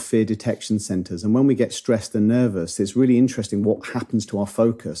amygdala and all the fear detection centers. And when we get stressed and nervous, it's really interesting what happens to our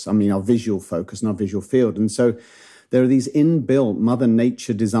focus. I mean, our visual focus and our visual field. And so there are these inbuilt Mother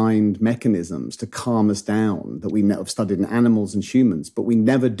Nature designed mechanisms to calm us down that we have studied in animals and humans, but we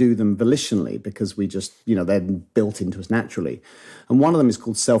never do them volitionally because we just, they're built into us naturally. And one of them is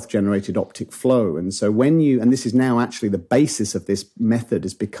called self-generated optic flow. And so and this is now actually the basis of this method,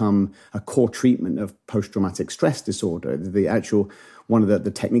 has become a core treatment of post-traumatic stress disorder. One of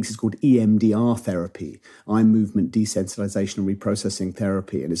the techniques is called EMDR therapy, eye movement desensitization and reprocessing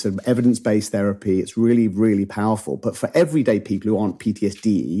therapy. And it's an evidence-based therapy. It's really, really powerful. But for everyday people who aren't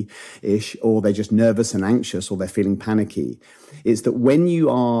PTSD-ish, or they're just nervous and anxious, or they're feeling panicky, it's that when you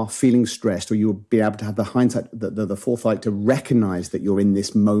are feeling stressed, or you'll be able to have the hindsight, the foresight to recognize that you're in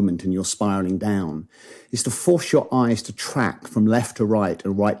this moment and you're spiraling down, is to force your eyes to track from left to right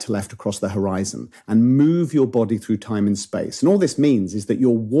and right to left across the horizon and move your body through time and space. And all this means is that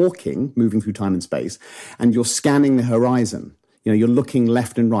you're moving through time and space, and you're scanning the horizon. You're looking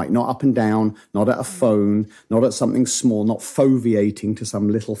left and right, not up and down, not at a phone, not at something small, not foveating to some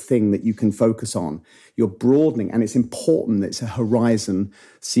little thing that you can focus on. You're broadening, and it's important that it's a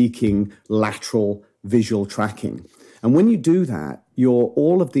horizon-seeking, lateral, visual tracking. And when you do that,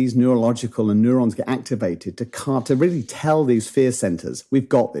 all of these neurological and neurons get activated to really tell these fear centers, we've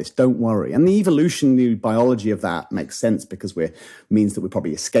got this, don't worry. And the evolutionary biology of that makes sense because means that we're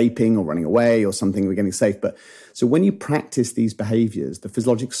probably escaping or running away or something, we're getting safe. But so when you practice these behaviors, the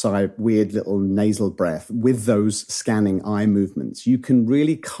physiologic side, weird little nasal breath with those scanning eye movements, you can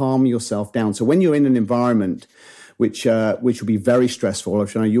really calm yourself down. So when you're in an environment which will be very stressful, I'm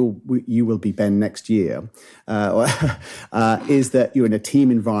sure you will be, Ben, next year, is that you're in a team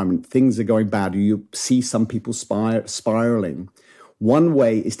environment, things are going bad, you see some people spiraling. One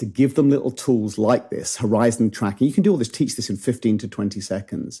way is to give them little tools like this, horizon tracking. You can do all this, teach this in 15 to 20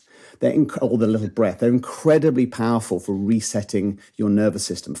 seconds. Or the little breath. They're incredibly powerful for resetting your nervous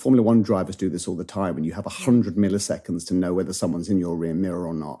system. Formula One drivers do this all the time, and you have 100 milliseconds to know whether someone's in your rear mirror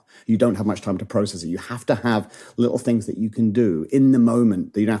or not. You don't have much time to process it. You have to have little things that you can do in the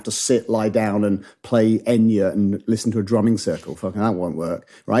moment. You don't have to sit, lie down and play Enya and listen to a drumming circle. Fucking that won't work,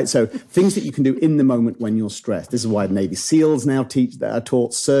 right? So things that you can do in the moment when you're stressed. This is why Navy SEALs now that are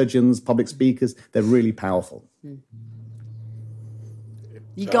taught, surgeons, public speakers, they're really powerful.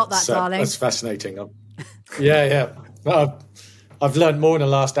 You got that, darling. That's fascinating. Yeah. Well, I've learned more in the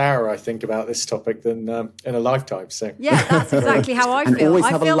last hour, I think, about this topic than in a lifetime. So yeah, that's exactly how I feel.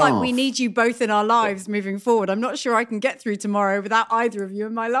 I feel like we need you both in our lives moving forward. I'm not sure I can get through tomorrow without either of you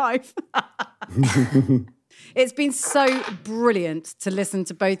in my life. It's been so brilliant to listen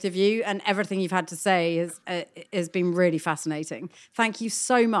to both of you, and everything you've had to say has been really fascinating. Thank you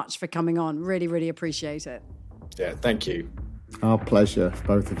so much for coming on. Really, really appreciate it. Yeah, thank you. Our pleasure,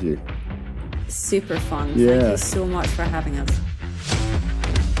 both of you. Super fun. Yeah. Thank you so much for having us.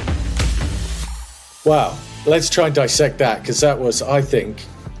 Wow. Let's try and dissect that, because that was, I think,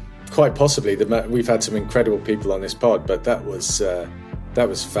 quite possibly, we've had some incredible people on this pod, but that was a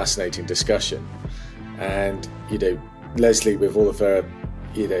fascinating discussion. And, Lesley, with all of her,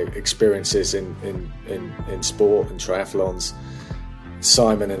 experiences in sport and triathlons,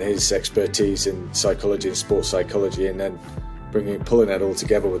 Simon and his expertise in psychology and sports psychology, and then pulling that all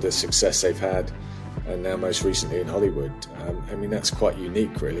together with the success they've had, and now most recently in Hollywood. That's quite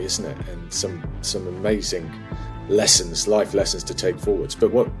unique, really, isn't it? And some amazing life lessons to take forwards.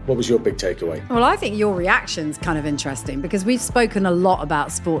 But what was your big takeaway? Well, I think your reaction's kind of interesting, because we've spoken a lot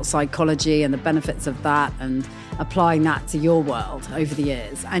about sports psychology and the benefits of that and applying that to your world over the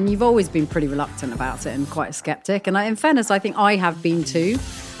years. And you've always been pretty reluctant about it and quite a skeptic. And in fairness, I think I have been too.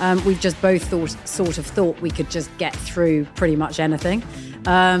 We've just both thought we could just get through pretty much anything.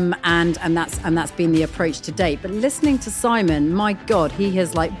 And that's been the approach to date. But listening to Simon, my God, he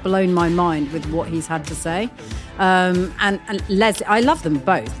has blown my mind with what he's had to say. And Lesley, I love them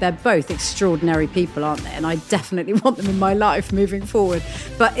both. They're both extraordinary people, aren't they? And I definitely want them in my life moving forward.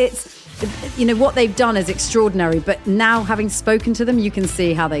 But it's, what they've done is extraordinary. But now, having spoken to them, you can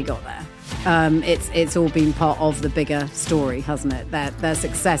see how they got there. It's all been part of the bigger story, hasn't it? Their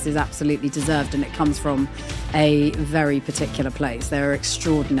success is absolutely deserved, and it comes from a very particular place. They're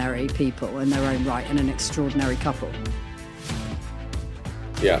extraordinary people in their own right, and an extraordinary couple.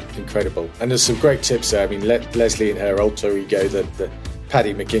 Yeah, incredible. And there's some great tips there. Lesley and her alter ego, the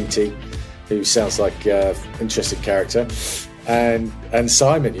Paddy McGinty, who sounds like an interesting character, and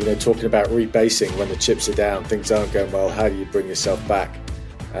Simon, talking about rebasing when the chips are down, things aren't going well. How do you bring yourself back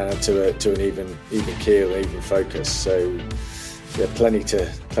to an even keel, even focus? So, plenty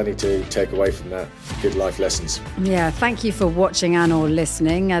to take away from that. Good life lessons. Yeah, thank you for watching and or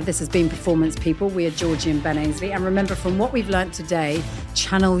listening. This has been Performance People. We are Georgie and Ben Ainsley. And remember, from what we've learnt today,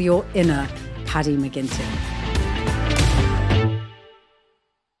 channel your inner Paddy McGinty.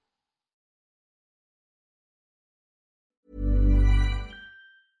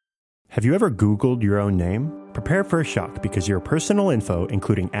 Have you ever Googled your own name? Prepare for a shock because your personal info,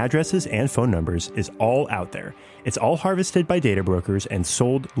 including addresses and phone numbers, is all out there. It's all harvested by data brokers and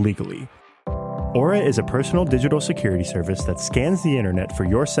sold legally. Aura is a personal digital security service that scans the internet for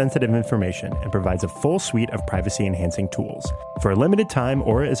your sensitive information and provides a full suite of privacy-enhancing tools. For a limited time,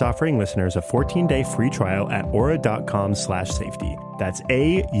 Aura is offering listeners a 14-day free trial at aura.com/safety. That's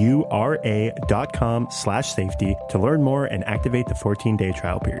AURA.com/safety to learn more and activate the 14-day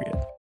trial period.